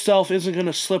 Bill Self isn't going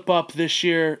to slip up this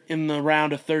year in the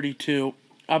round of 32.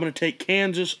 I'm going to take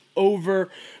Kansas over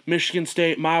Michigan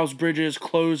State. Miles Bridges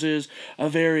closes a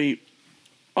very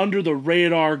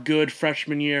under-the-radar good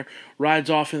freshman year, rides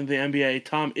off into the NBA.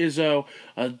 Tom Izzo,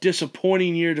 a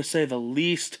disappointing year to say the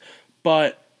least,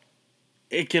 but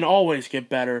it can always get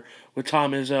better with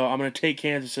Tom Izzo. I'm going to take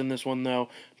Kansas in this one, though,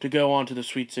 to go on to the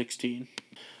Sweet 16.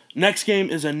 Next game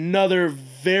is another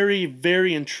very,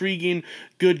 very intriguing,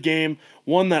 good game,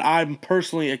 one that I'm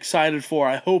personally excited for.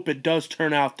 I hope it does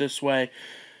turn out this way.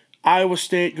 Iowa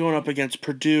State going up against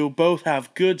Purdue. Both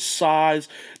have good size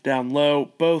down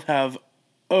low. Both have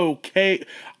okay.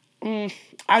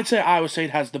 I'd say Iowa State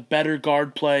has the better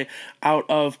guard play out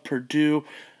of Purdue,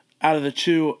 out of the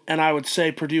two, and I would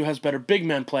say Purdue has better big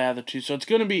men play out of the two. So it's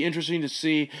going to be interesting to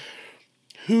see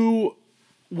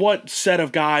what set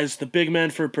of guys, the big men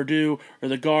for Purdue or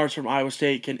the guards from Iowa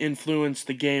State, can influence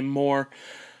the game more.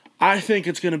 I think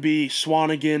it's going to be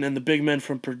Swanigan and the big men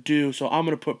from Purdue, so I'm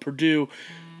going to put Purdue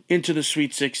into the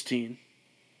Sweet 16.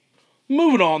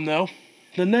 Moving on, though.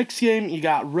 The next game, you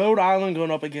got Rhode Island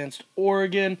going up against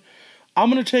Oregon.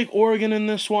 I'm going to take Oregon in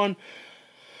this one.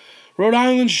 Rhode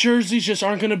Island's jerseys just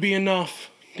aren't going to be enough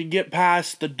to get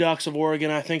past the Ducks of Oregon.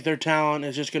 I think their talent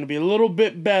is just going to be a little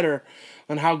bit better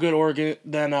than how good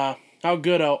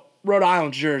Rhode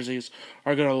Island's jerseys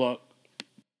are going to look.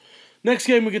 Next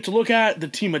game, we get to look at the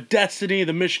team of destiny,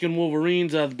 the Michigan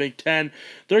Wolverines out of the Big Ten.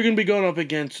 They're going to be going up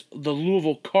against the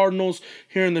Louisville Cardinals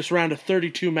here in this round of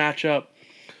 32 matchup.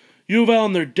 U of L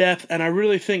in their depth, and I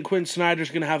really think Quentin Snyder's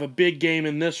going to have a big game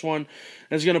in this one.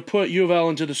 And is going to put U of L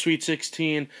into the Sweet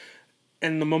 16,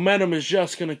 and the momentum is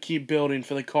just going to keep building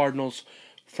for the Cardinals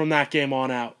from that game on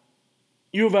out.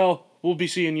 U of L will be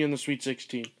seeing you in the Sweet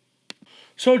 16.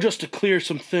 So just to clear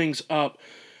some things up,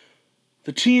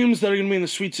 the teams that are going to be in the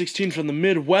Sweet 16 from the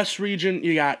Midwest region,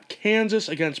 you got Kansas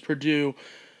against Purdue,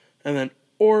 and then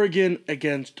Oregon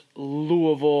against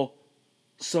Louisville.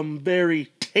 Some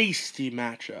very tasty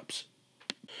matchups.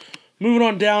 Moving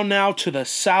on down now to the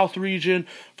South region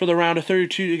for the round of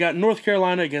 32, you got North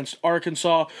Carolina against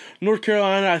Arkansas. North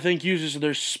Carolina, I think, uses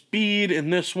their speed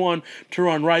in this one to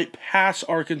run right past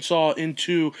Arkansas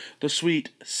into the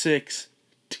Sweet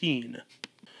 16.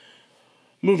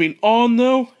 Moving on,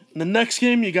 though, in the next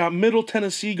game, you got Middle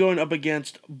Tennessee going up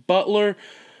against Butler.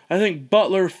 I think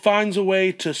Butler finds a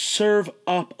way to serve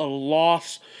up a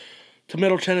loss to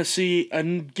Middle Tennessee.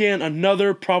 Again,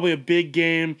 another probably a big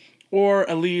game, or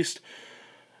at least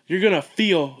you're going to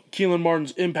feel Keelan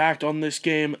Martin's impact on this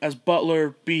game as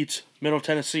Butler beats Middle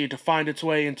Tennessee to find its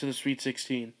way into the Sweet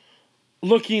 16.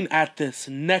 Looking at this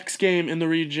next game in the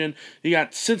region, you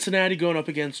got Cincinnati going up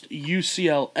against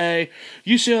UCLA.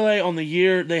 UCLA on the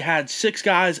year, they had 6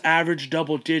 guys average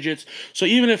double digits. So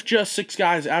even if just 6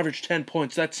 guys average 10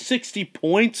 points, that's 60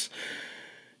 points.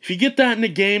 If you get that in a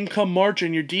game come March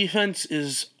and your defense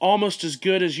is almost as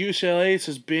good as UCLA's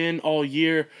has been all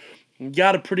year, you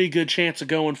got a pretty good chance of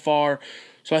going far.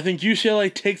 So I think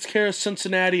UCLA takes care of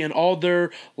Cincinnati and all their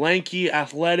lanky,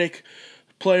 athletic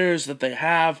players that they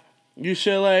have.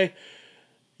 UCLA,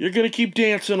 you're going to keep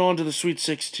dancing on to the Sweet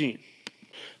 16.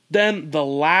 Then the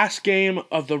last game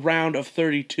of the round of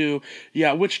 32, you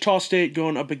got Wichita State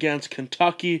going up against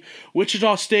Kentucky.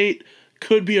 Wichita State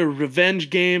Could be a revenge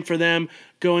game for them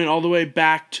going all the way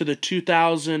back to the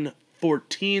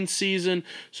 2014 season,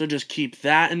 so just keep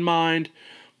that in mind.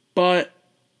 But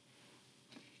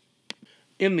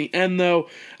in the end, though,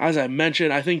 as I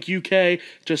mentioned, I think UK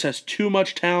just has too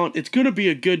much talent. It's going to be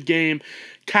a good game.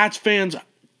 Cats fans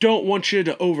don't want you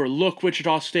to overlook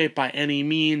Wichita State by any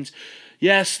means.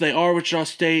 Yes, they are Wichita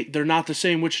State. They're not the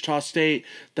same Wichita State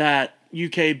that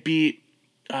UK beat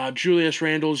Julius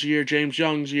Randle's year, James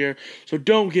Young's year. So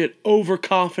don't get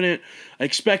overconfident.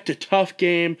 Expect a tough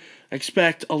game.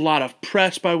 Expect a lot of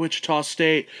press by Wichita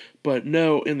State. But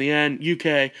no, in the end,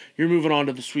 UK, you're moving on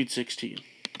to the Sweet 16.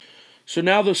 So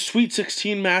now the Sweet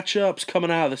 16 matchups coming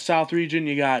out of the South region.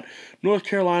 You got North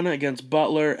Carolina against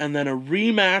Butler, and then a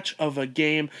rematch of a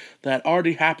game that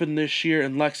already happened this year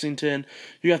in Lexington.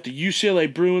 You got the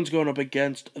UCLA Bruins going up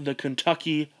against the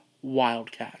Kentucky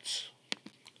Wildcats.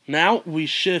 Now we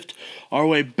shift our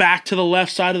way back to the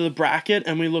left side of the bracket,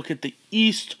 and we look at the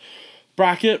East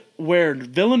bracket where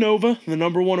Villanova, the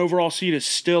number 1 overall seed, is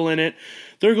still in it.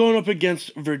 They're going up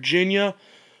against Virginia.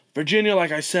 Virginia,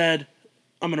 like I said,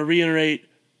 I'm going to reiterate,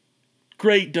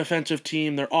 great defensive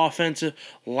team. Their offensive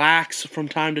lacks from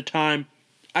time to time.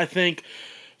 I think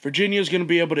Virginia is going to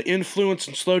be able to influence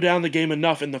and slow down the game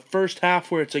enough in the first half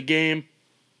where it's a game.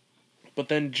 But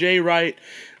then Jay Wright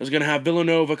is going to have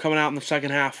Villanova coming out in the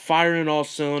second half, firing all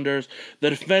cylinders. The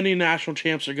defending national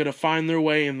champs are going to find their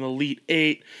way in the Elite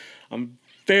Eight. I'm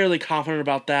fairly confident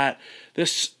about that.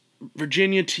 This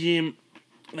Virginia team,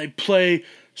 they play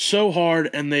so hard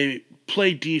and they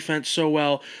play defense so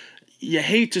well. You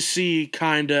hate to see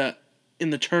kind of in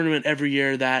the tournament every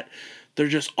year that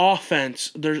they're so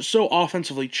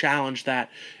offensively challenged that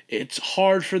it's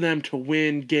hard for them to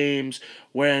win games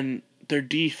when their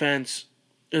defense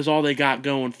is all they got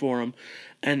going for them.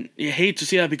 And you hate to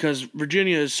see that because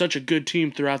Virginia is such a good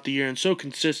team throughout the year and so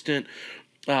consistent.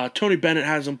 Tony Bennett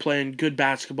has them playing good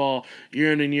basketball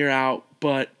year in and year out,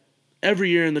 but every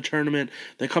year in the tournament,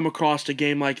 they come across a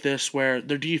game like this where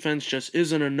their defense just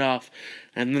isn't enough.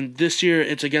 And then this year,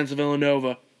 it's against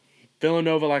Villanova.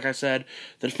 Villanova, like I said,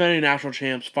 the defending national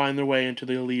champs, find their way into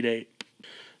the Elite Eight.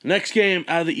 Next game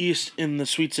out of the East in the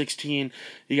Sweet 16,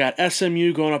 you got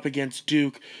SMU going up against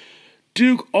Duke.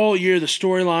 Duke all year, the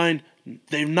storyline,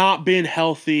 they've not been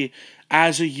healthy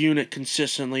as a unit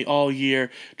consistently all year.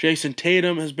 Jason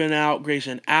Tatum has been out.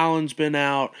 Grayson Allen's been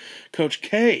out. Coach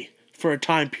K, for a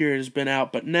time period, has been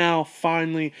out, but now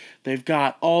finally they've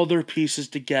got all their pieces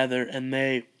together and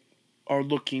they are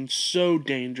looking so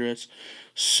dangerous,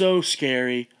 so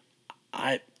scary.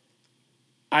 I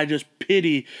just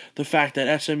pity the fact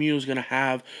that SMU is going to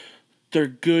have their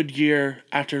good year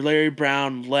after Larry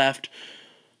Brown left,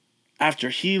 after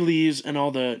he leaves, and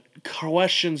all the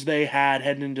questions they had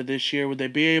heading into this year. Would they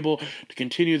be able to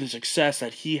continue the success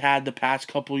that he had the past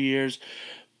couple years?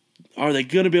 Are they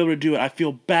going to be able to do it? I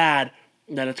feel bad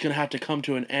that it's going to have to come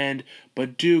to an end,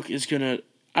 but Duke is going to,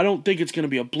 I don't think it's going to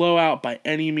be a blowout by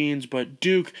any means, but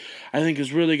Duke, I think,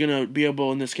 is really going to be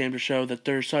able in this game to show that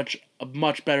they're such a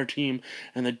much better team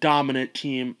and the dominant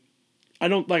team.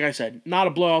 Like I said, not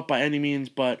a blowout by any means,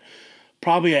 but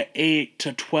probably an 8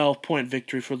 to 12 point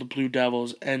victory for the Blue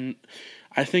Devils, and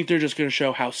I think they're just going to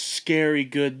show how scary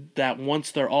good that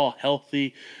once they're all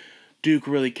healthy, Duke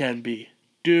really can be.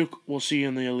 Duke, we'll see you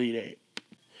in the Elite Eight.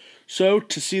 So,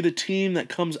 to see the team that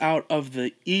comes out of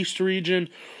the East region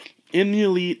in the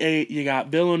Elite Eight, you got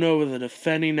Villanova, the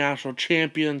defending national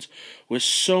champions, with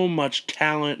so much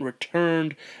talent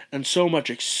returned and so much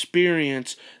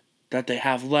experience that they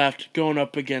have left, going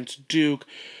up against Duke,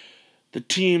 the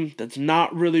team that's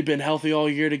not really been healthy all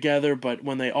year together, but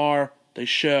when they are, they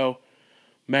show,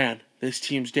 man, this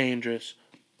team's dangerous.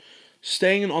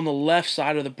 Staying on the left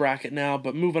side of the bracket now,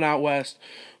 but moving out west,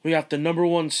 we got the number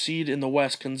 1 seed in the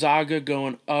West, Gonzaga,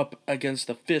 going up against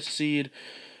the 5th seed,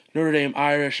 Notre Dame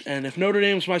Irish. And if Notre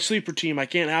Dame's my sleeper team, I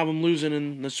can't have them losing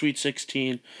in the Sweet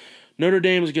 16. Notre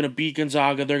Dame is going to beat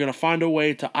Gonzaga. They're going to find a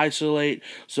way to isolate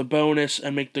Sabonis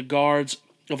and make the guards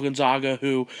of Gonzaga,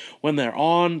 who, when they're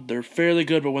on, they're fairly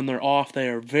good, but when they're off, they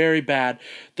are very bad.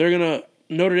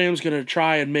 Notre Dame's going to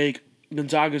try and make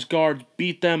Gonzaga's guards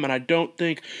beat them, and I don't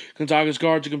think Gonzaga's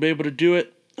guards are going to be able to do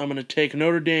it. I'm going to take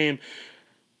Notre Dame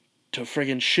to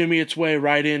friggin' shimmy its way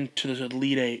right into the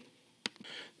Elite Eight.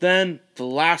 Then, the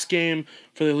last game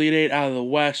for the Elite Eight out of the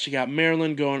West, you got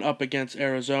Maryland going up against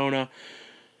Arizona.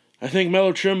 I think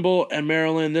Melo Trimble and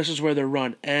Maryland, this is where their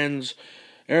run ends.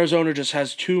 Arizona just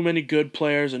has too many good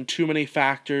players and too many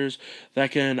factors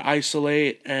that can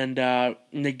isolate and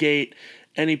negate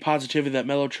any positivity that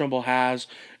Melo Trimble has.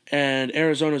 And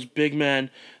Arizona's big men,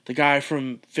 the guy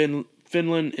from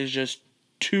Finland is just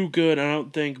too good. I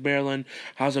don't think Maryland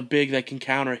has a big that can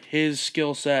counter his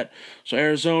skill set. So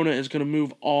Arizona is going to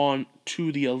move on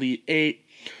to the Elite Eight,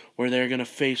 where they're going to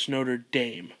face Notre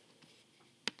Dame.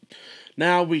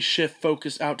 Now we shift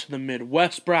focus out to the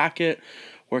Midwest bracket,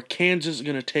 where Kansas is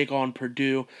going to take on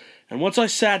Purdue. And once I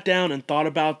sat down and thought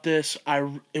about this,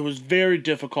 it was very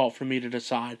difficult for me to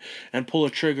decide and pull a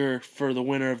trigger for the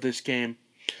winner of this game.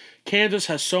 Kansas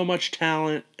has so much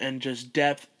talent and just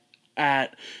depth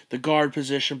at the guard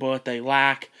position, but what they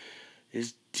lack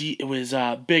is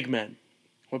big men.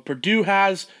 What Purdue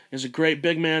has is a great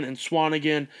big man in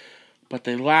Swanigan, but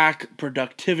they lack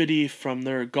productivity from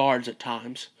their guards at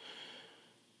times.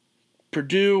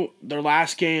 Purdue, their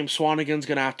last game, Swanigan's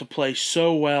going to have to play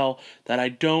so well that I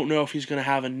don't know if he's going to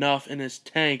have enough in his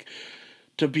tank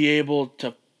to be able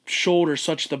to shoulder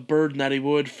such the burden that he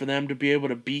would for them to be able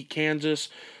to beat Kansas.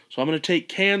 So I'm going to take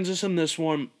Kansas in this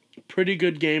one. Pretty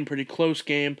good game, pretty close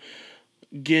game.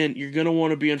 Again, you're going to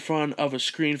want to be in front of a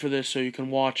screen for this so you can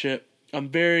watch it. I'm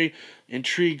very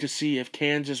intrigued to see if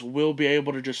Kansas will be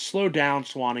able to just slow down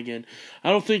Swanigan. I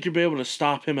don't think you'll be able to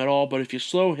stop him at all, but if you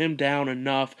slow him down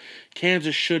enough,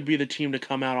 Kansas should be the team to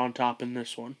come out on top in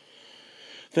this one.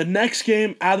 The next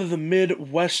game out of the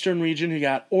Midwestern region, you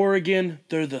got Oregon.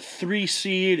 They're the 3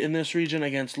 seed in this region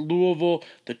against Louisville,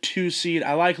 the 2 seed.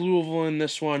 I like Louisville in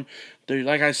this one. They're,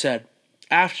 like I said,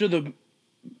 after the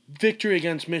victory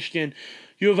against Michigan,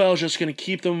 U of L is just going to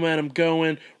keep the momentum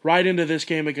going right into this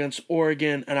game against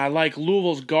Oregon, and I like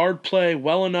Louisville's guard play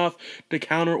well enough to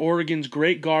counter Oregon's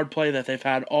great guard play that they've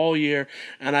had all year,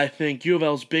 and I think U of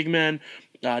L's big men,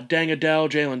 Deng Adele,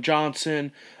 Jalen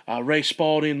Johnson, Ray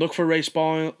Spalding. Look for Ray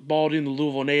Spalding, the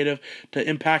Louisville native, to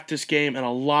impact this game in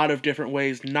a lot of different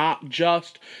ways, not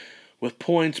just with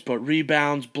points, but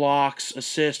rebounds, blocks,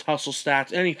 assists, hustle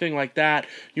stats, anything like that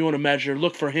you want to measure.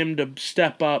 Look for him to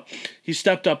step up. He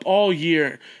stepped up all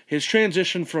year. His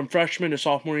transition from freshman to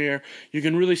sophomore year, you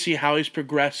can really see how he's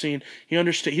progressing.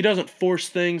 He doesn't force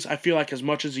things, I feel like, as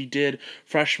much as he did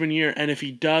freshman year, and if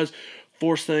he does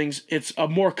force things, it's a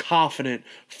more confident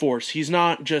force. He's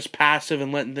not just passive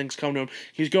and letting things come to him.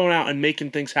 He's going out and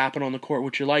making things happen on the court,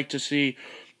 which you like to see.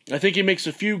 I think he makes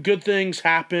a few good things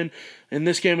happen in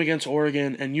this game against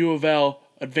Oregon, and U of L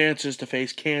advances to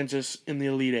face Kansas in the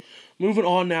Elite Eight. Moving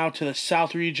on now to the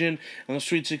South region and the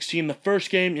Sweet 16. The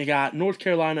first game, you got North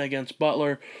Carolina against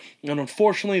Butler, and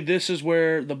unfortunately, this is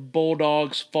where the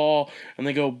Bulldogs fall, and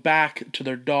they go back to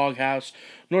their doghouse.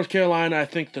 North Carolina, I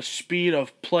think the speed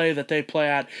of play that they play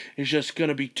at is just going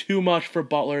to be too much for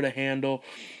Butler to handle,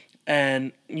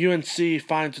 and UNC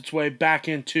finds its way back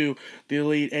into the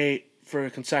Elite Eight for a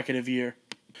consecutive year.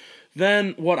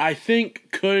 Then what I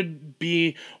think could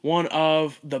be one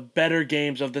of the better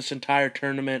games of this entire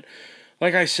tournament.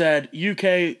 Like I said,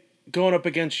 UK going up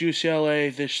against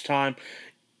UCLA this time.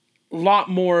 A lot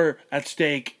more at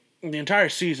stake. The entire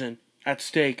season at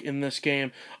stake in this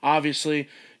game. Obviously,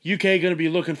 UK going to be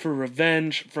looking for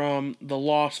revenge from the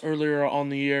loss earlier on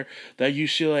the year that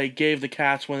UCLA gave the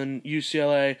Cats when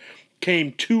UCLA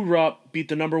came 2-up, beat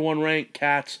the number 1 ranked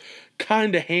Cats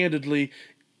kind of handedly,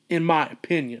 in my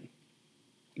opinion.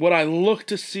 What I look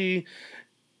to see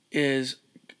is,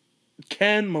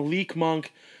 can Malik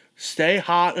Monk stay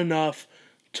hot enough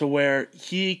to where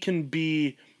he can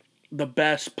be the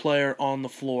best player on the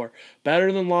floor?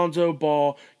 Better than Lonzo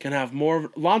Ball, can have more.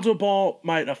 Lonzo Ball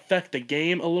might affect the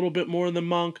game a little bit more than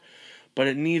Monk, but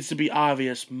it needs to be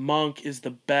obvious Monk is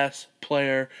the best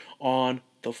player on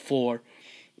the floor.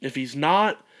 If he's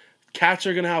not, Cats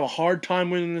are going to have a hard time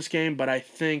winning this game, but I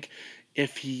think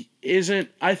if he isn't,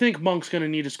 I think Monk's going to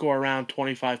need to score around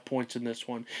 25 points in this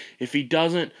one. If he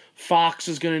doesn't, Fox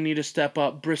is going to need to step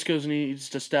up, Briscoe needs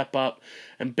to step up,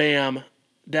 and Bam,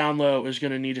 down low, is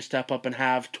going to need to step up and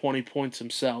have 20 points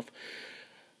himself.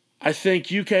 I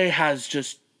think UK has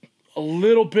just a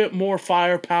little bit more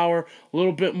firepower, a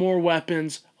little bit more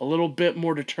weapons, a little bit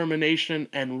more determination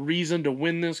and reason to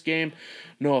win this game.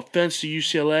 No offense to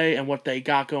UCLA and what they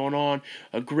got going on.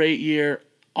 A great year.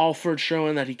 Alford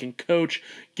showing that he can coach,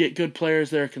 get good players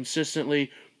there consistently.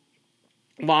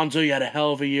 Lonzo, you had a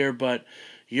hell of a year, but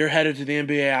you're headed to the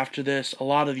NBA after this. A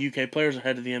lot of the UK players are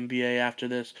headed to the NBA after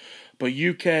this. But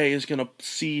UK is going to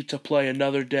see to play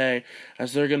another day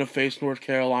as they're going to face North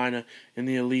Carolina in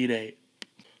the Elite Eight.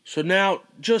 So now,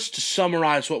 just to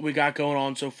summarize what we got going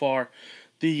on so far,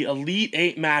 the Elite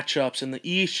Eight matchups. In the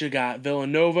East, you got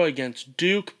Villanova against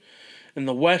Duke. In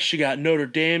the West, you got Notre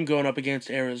Dame going up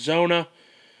against Arizona.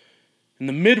 In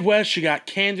the Midwest, you got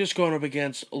Kansas going up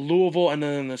against Louisville. And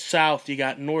then in the South, you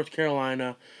got North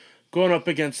Carolina going up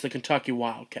against the Kentucky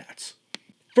Wildcats.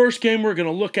 First game we're going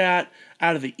to look at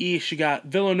out of the East, you got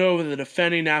Villanova, the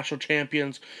defending national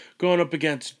champions, going up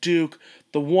against Duke.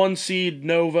 The 1 seed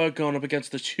Nova going up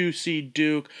against the 2 seed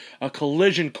Duke. A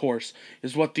collision course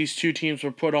is what these two teams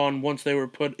were put on once they were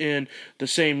put in the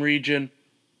same region.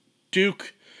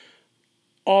 Duke,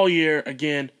 all year,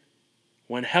 again,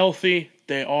 when healthy,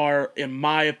 they are, in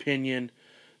my opinion,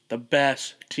 the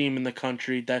best team in the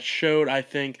country. That showed, I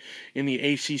think, in the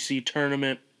ACC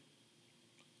tournament.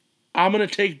 I'm going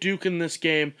to take Duke in this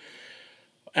game,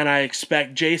 and I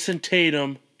expect Jason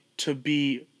Tatum to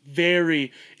be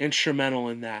very instrumental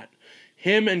in that.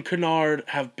 Him and Kennard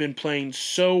have been playing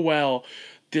so well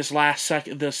the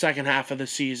second half of the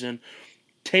season.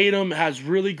 Tatum has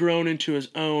really grown into his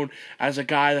own as a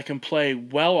guy that can play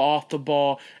well off the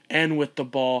ball and with the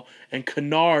ball. And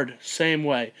Kennard, same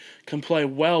way, can play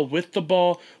well with the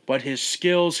ball, but his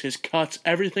skills, his cuts,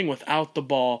 everything without the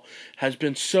ball has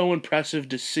been so impressive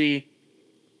to see.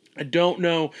 I don't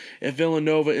know if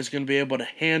Villanova is going to be able to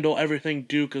handle everything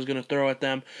Duke is going to throw at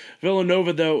them.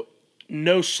 Villanova, though,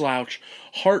 no slouch.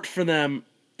 Hart for them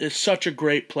is such a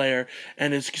great player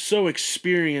and is so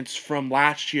experienced from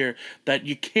last year that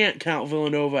you can't count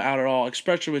Villanova out at all,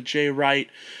 especially with Jay Wright.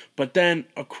 But then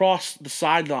across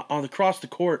the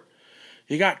court,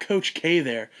 you got Coach K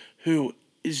there, who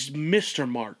is Mr.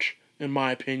 March, in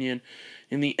my opinion.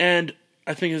 In the end,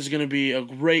 I think this is going to be a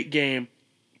great game,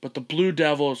 but the Blue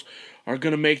Devils are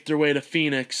going to make their way to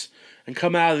Phoenix and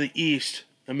come out of the East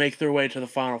and make their way to the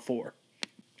Final Four.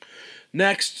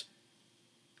 Next,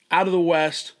 out of the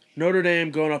West, Notre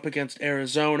Dame going up against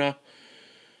Arizona.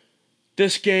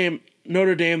 This game,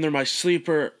 Notre Dame, they're my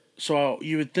sleeper, so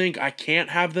you would think I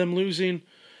can't have them losing,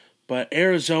 but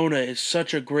Arizona is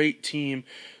such a great team.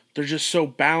 They're just so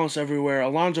balanced everywhere.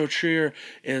 Alonzo Trier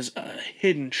is a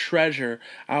hidden treasure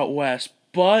out west,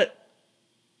 but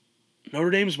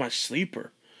Notre Dame's my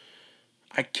sleeper.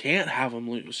 I can't have them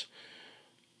lose,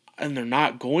 and they're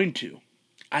not going to.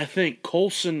 I think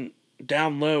Colson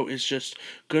down low is just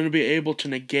going to be able to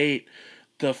negate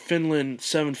the Finland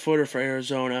 7-footer for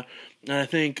Arizona. And I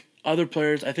think other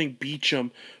players, I think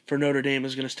Beecham for Notre Dame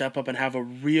is going to step up and have a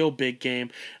real big game.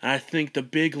 And I think the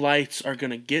big lights are going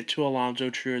to get to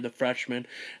Alonzo Trier, the freshman.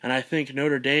 And I think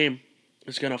Notre Dame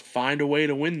is going to find a way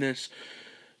to win this,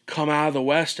 come out of the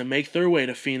West and make their way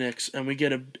to Phoenix. And we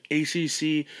get an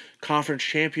ACC Conference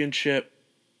Championship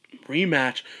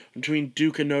rematch between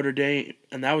Duke and Notre Dame,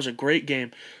 and that was a great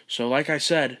game. So like I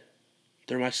said,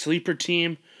 they're my sleeper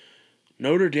team.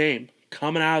 Notre Dame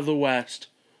coming out of the West,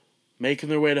 making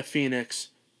their way to Phoenix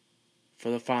for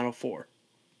the Final Four.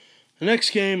 The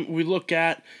next game we look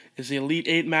at is the Elite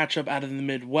Eight matchup out of the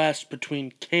Midwest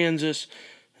between Kansas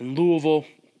and Louisville.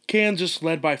 Kansas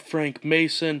led by Frank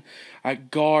Mason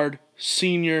at guard,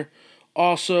 senior,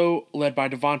 also led by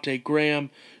Devontae Graham,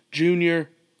 junior,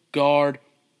 guard,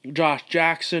 Josh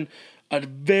Jackson, a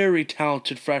very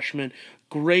talented freshman,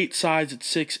 great size at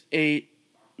 6'8".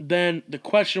 Then the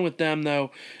question with them, though,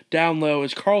 down low,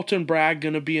 is Carlton Bragg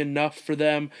going to be enough for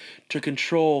them to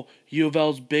control U of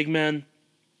L's big men?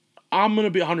 I'm going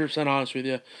to be 100% honest with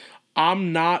you.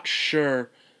 I'm not sure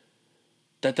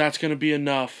that that's going to be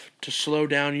enough to slow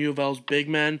down U of L's big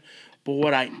men. But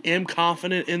what I am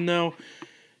confident in, though,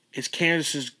 is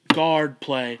Kansas's guard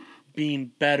play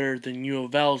being better than U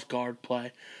of L's guard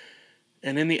play.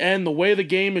 And in the end, the way the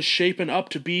game is shaping up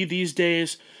to be these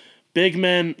days, big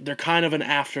men, they're kind of an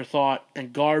afterthought,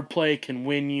 and guard play can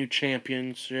win you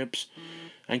championships.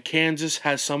 And Kansas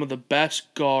has some of the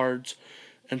best guards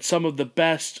and some of the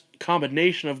best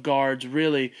combination of guards,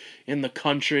 really, in the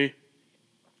country.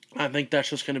 I think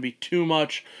that's just going to be too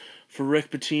much for Rick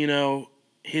Pitino,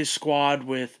 his squad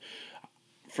with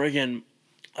friggin'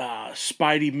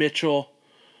 Spidey Mitchell,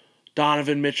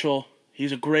 Donovan Mitchell.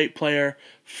 He's a great player,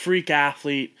 freak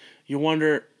athlete. You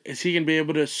wonder, is he going to be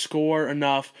able to score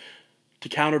enough to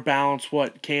counterbalance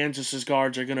what Kansas's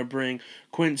guards are going to bring?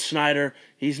 Quentin Snyder,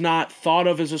 he's not thought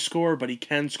of as a scorer, but he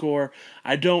can score.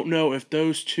 I don't know if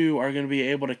those two are going to be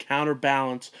able to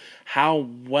counterbalance how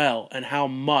well and how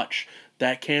much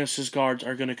that Kansas's guards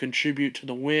are going to contribute to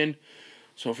the win.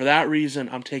 So for that reason,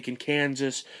 I'm taking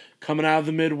Kansas coming out of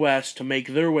the Midwest to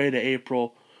make their way to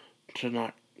April,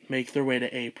 make their way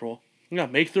into April,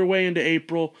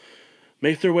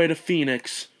 make their way to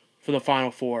Phoenix for the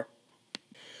Final Four.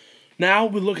 Now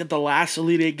we look at the last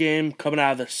Elite Eight game coming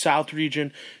out of the South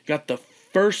region. You got the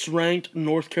first-ranked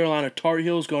North Carolina Tar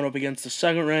Heels going up against the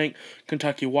second-ranked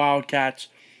Kentucky Wildcats.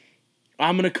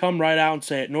 I'm going to come right out and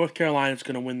say it. North Carolina's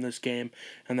going to win this game,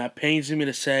 and that pains me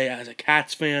to say as a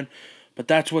Cats fan, but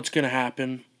that's what's going to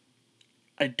happen.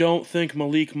 I don't think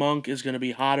Malik Monk is going to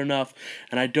be hot enough,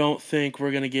 and I don't think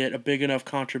we're going to get a big enough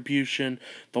contribution,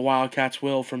 the Wildcats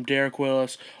will, from Derek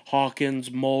Willis, Hawkins,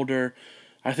 Mulder.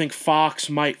 I think Fox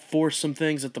might force some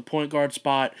things at the point guard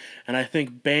spot, and I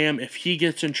think Bam, if he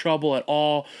gets in trouble at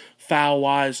all,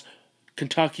 foul-wise,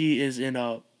 Kentucky is in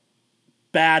a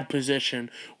bad position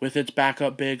with its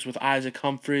backup bigs, with Isaac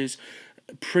Humphries,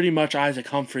 pretty much Isaac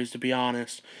Humphries, to be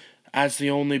honest, as the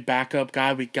only backup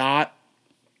guy we got.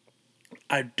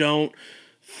 I don't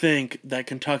think that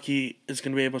Kentucky is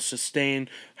going to be able to sustain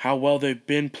how well they've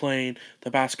been playing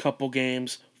the past couple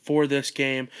games for this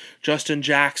game. Justin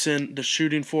Jackson, the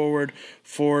shooting forward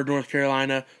for North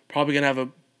Carolina, probably going to have a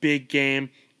big game.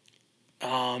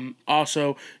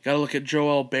 Also, got to look at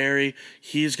Joel Berry.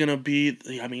 He's going to be,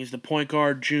 he's the point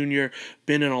guard junior,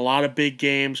 been in a lot of big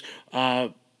games,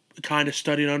 kind of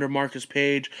studied under Marcus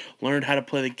Page, learned how to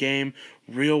play the game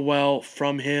real well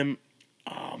from him.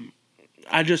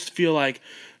 I just feel like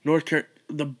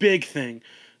the big thing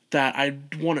that I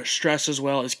want to stress as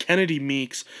well is Kennedy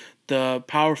Meeks, the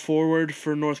power forward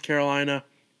for North Carolina.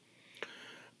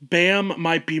 Bam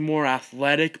might be more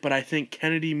athletic, but I think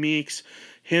Kennedy Meeks,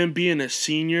 him being a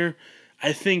senior,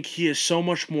 I think he is so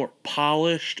much more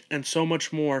polished and so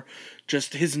much more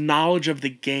just his knowledge of the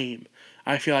game.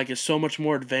 I feel like is so much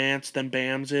more advanced than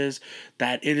Bam's is,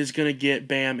 that it is going to get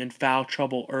Bam in foul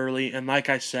trouble early. And like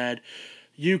I said,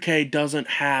 UK doesn't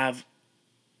have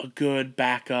a good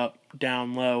backup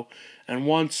down low. And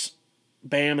once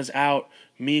Bam is out,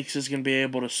 Meeks is going to be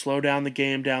able to slow down the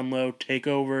game down low, take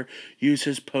over, use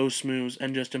his post moves,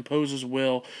 and just impose his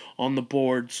will on the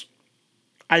boards.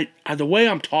 The way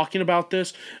I'm talking about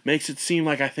this makes it seem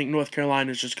like I think North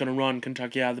Carolina is just going to run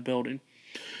Kentucky out of the building.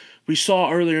 We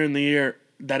saw earlier in the year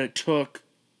that it took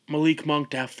Malik Monk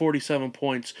to have 47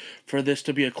 points for this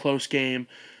to be a close game.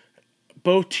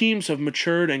 Both teams have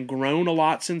matured and grown a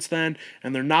lot since then,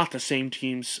 and they're not the same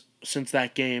teams since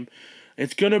that game.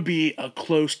 It's going to be a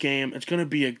close game. It's going to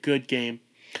be a good game.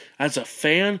 As a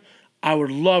fan, I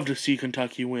would love to see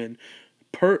Kentucky win.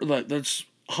 That's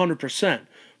 100%.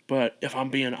 But if I'm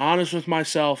being honest with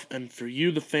myself, and for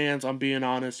you, the fans, I'm being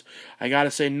honest, I got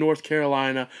to say North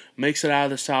Carolina makes it out of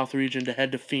the South region to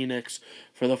head to Phoenix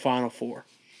for the Final Four.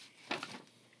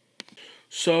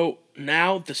 So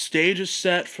now the stage is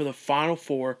set for the Final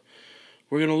Four.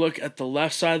 We're going to look at the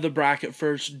left side of the bracket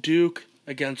first. Duke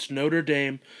against Notre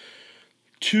Dame.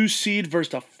 2 seed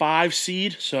versus a 5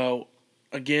 seed. So,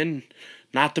 again,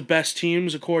 not the best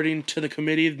teams according to the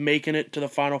committee making it to the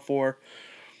Final Four.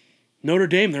 Notre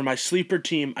Dame, they're my sleeper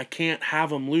team. I can't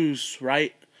have them lose,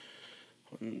 right?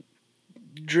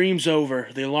 Dream's over.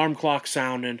 The alarm clock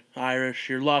sounding. Irish,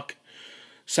 your luck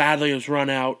sadly has run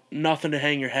out. Nothing to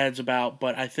hang your heads about,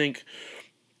 but I think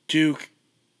Duke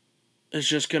is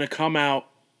just going to come out.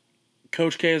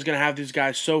 Coach K is going to have these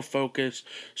guys so focused,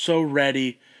 so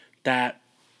ready, that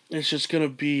it's just going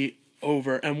to be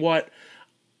over. And what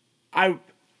I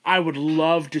would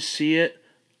love to see it.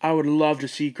 I would love to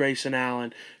see Grayson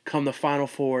Allen come the Final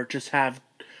Four, just have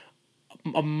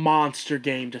a monster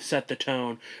game to set the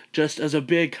tone, just as a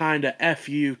big kind of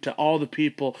FU to all the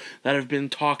people that have been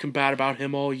talking bad about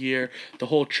him all year. The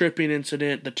whole tripping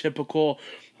incident, the typical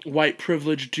white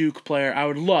privileged Duke player. I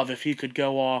would love if he could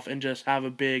go off and just have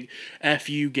a big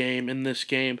FU game in this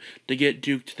game to get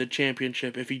Duke to the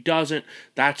championship. If he doesn't,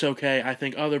 that's okay. I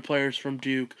think other players from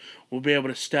Duke will be able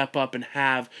to step up and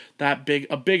have a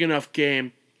big enough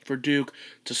game for Duke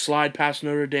to slide past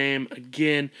Notre Dame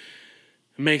again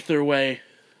and make their way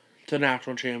to the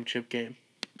national championship game.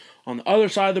 On the other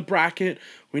side of the bracket,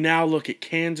 we now look at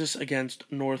Kansas against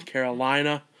North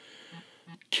Carolina.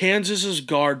 Kansas's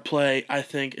guard play, I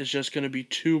think, is just going to be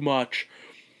too much.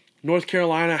 North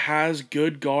Carolina has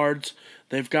good guards.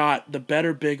 They've got the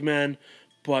better big men,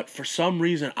 but for some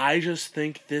reason, I just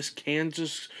think this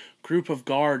Kansas group of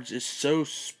guards is so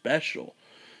special.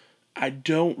 I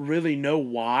don't really know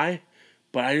why,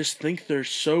 but I just think they're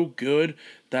so good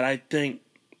that I think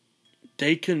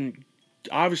they can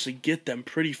obviously get them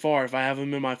pretty far if I have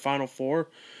them in my Final Four.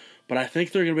 But I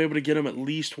think they're going to be able to get them at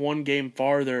least one game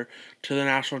farther to the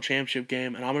national championship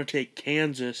game. And I'm going to take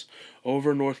Kansas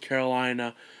over North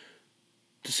Carolina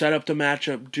to set up the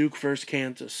matchup Duke versus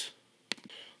Kansas.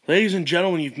 Ladies and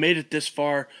gentlemen, you've made it this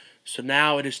far. So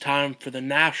now it is time for the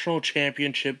national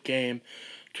championship game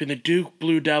between the Duke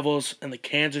Blue Devils and the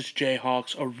Kansas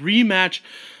Jayhawks, a rematch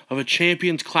of a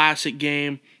Champions Classic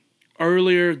game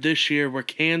earlier this year where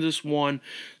Kansas won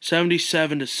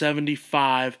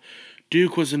 77-75.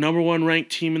 Duke was the number 1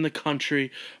 ranked team in the country,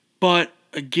 but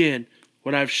again,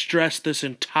 what I've stressed this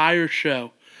entire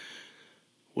show,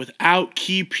 without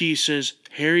key pieces,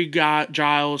 Harry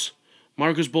Giles,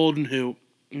 Marcus Bolden, who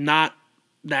not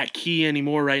that key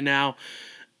anymore right now,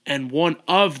 and one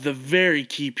of the very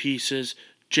key pieces,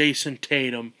 Jason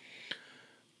Tatum.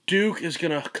 Duke is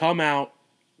going to come out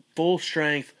full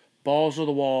strength, balls to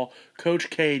the wall. Coach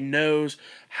K knows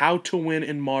how to win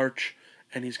in March,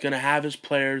 and he's going to have his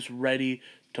players ready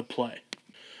to play.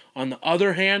 On the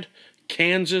other hand,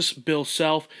 Kansas, Bill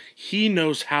Self, he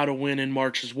knows how to win in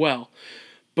March as well.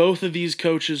 Both of these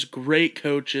coaches, great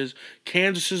coaches.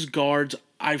 Kansas's guards,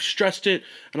 I've stressed it,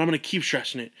 and I'm going to keep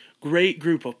stressing it. Great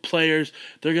group of players.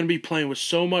 They're going to be playing with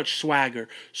so much swagger,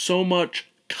 so much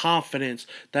confidence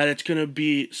that it's going to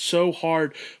be so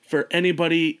hard for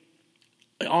anybody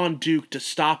on Duke to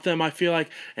stop them, I feel like,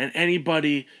 and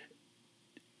anybody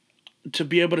to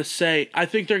be able to say, I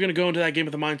think they're going to go into that game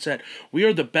with the mindset, we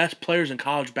are the best players in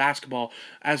college basketball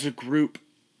as a group,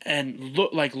 and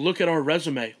look at our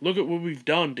resume. Look at what we've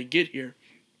done to get here.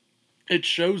 It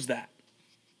shows that.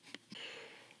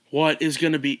 What is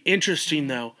going to be interesting,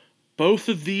 though, both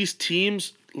of these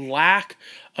teams lack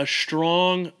a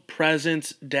strong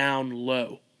presence down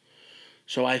low.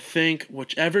 So I think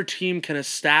whichever team can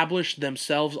establish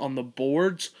themselves on the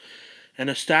boards and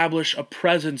establish a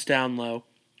presence down low,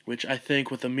 which I think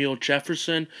with Emil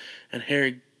Jefferson and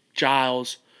Harry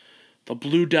Giles, the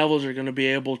Blue Devils are going to be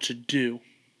able to do.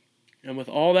 And with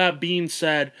all that being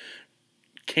said,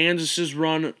 Kansas's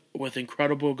run with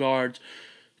incredible guards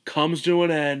comes to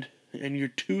an end, and your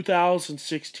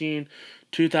 2016-2017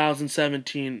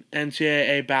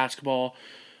 NCAA basketball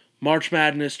March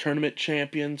Madness tournament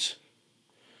champions,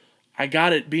 I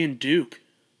got it being Duke.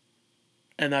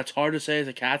 And that's hard to say as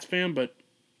a Cats fan, but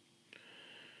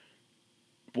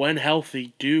when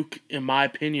healthy, Duke, in my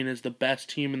opinion, is the best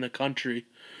team in the country.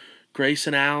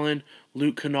 Grayson Allen,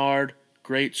 Luke Kennard,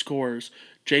 great scorers.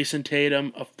 Jason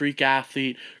Tatum, a freak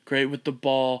athlete, great with the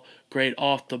ball, great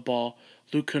off the ball.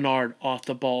 Luke Kennard, off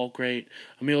the ball, great.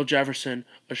 Emil Jefferson,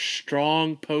 a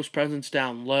strong post presence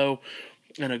down low,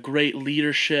 and a great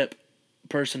leadership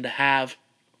person to have.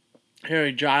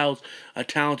 Harry Giles, a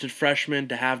talented freshman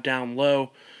to have down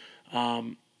low.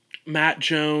 Matt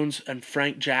Jones and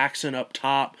Frank Jackson up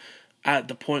top at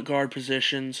the point guard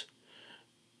positions.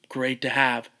 Great to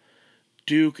have.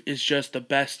 Duke is just the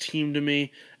best team to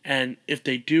me, and if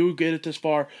they do get it this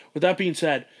far, with that being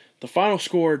said, the final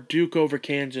score, Duke over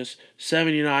Kansas,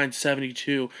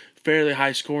 79-72, fairly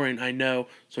high scoring, I know,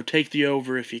 so take the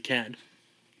over if you can.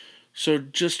 So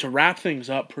just to wrap things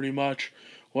up pretty much,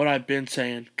 what I've been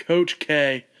saying, Coach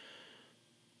K,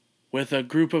 with a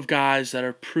group of guys that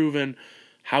are proven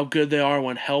how good they are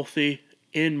when healthy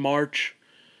in March,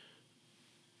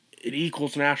 it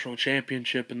equals national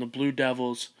championship, and the Blue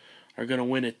Devils are going to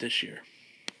win it this year.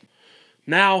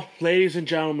 Now, ladies and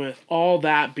gentlemen, with all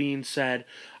that being said,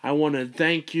 I want to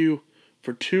thank you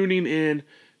for tuning in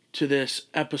to this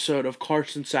episode of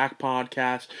Carson Sack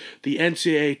Podcast, the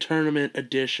NCAA Tournament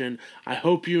Edition. I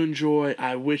hope you enjoy.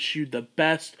 I wish you the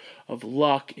best of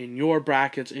luck in your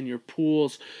brackets, in your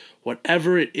pools,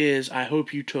 whatever it is. I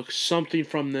hope you took something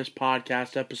from this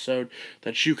podcast episode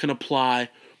that you can apply.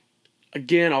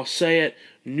 Again, I'll say it,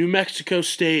 New Mexico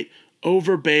State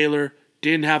over Baylor,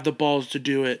 didn't have the balls to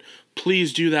do it.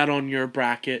 Please do that on your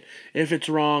bracket. If it's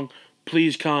wrong,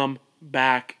 please come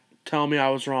back, tell me I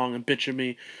was wrong, and bitch at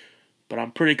me. But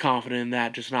I'm pretty confident in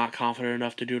that, just not confident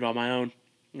enough to do it on my own.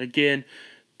 Again,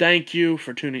 thank you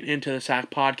for tuning into the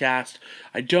Sack Podcast.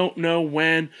 I don't know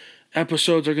when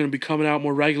episodes are going to be coming out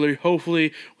more regularly.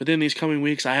 Hopefully, within these coming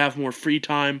weeks, I have more free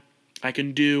time. I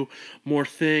can do more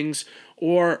things.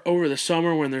 Or over the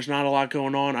summer when there's not a lot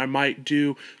going on, I might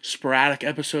do sporadic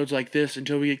episodes like this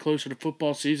until we get closer to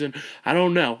football season. I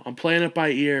don't know. I'm playing it by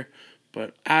ear.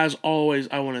 But as always,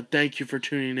 I want to thank you for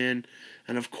tuning in.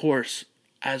 And of course,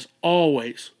 as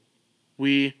always,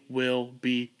 we will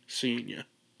be seeing you.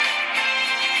 The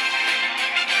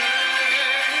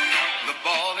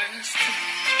ball is tipped,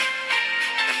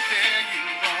 and there you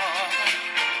are.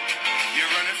 You're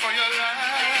running for your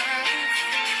life.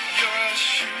 You're a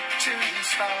shooting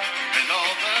star, and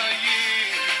all the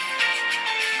years,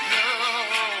 no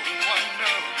one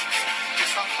knows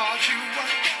just how hard you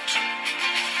work.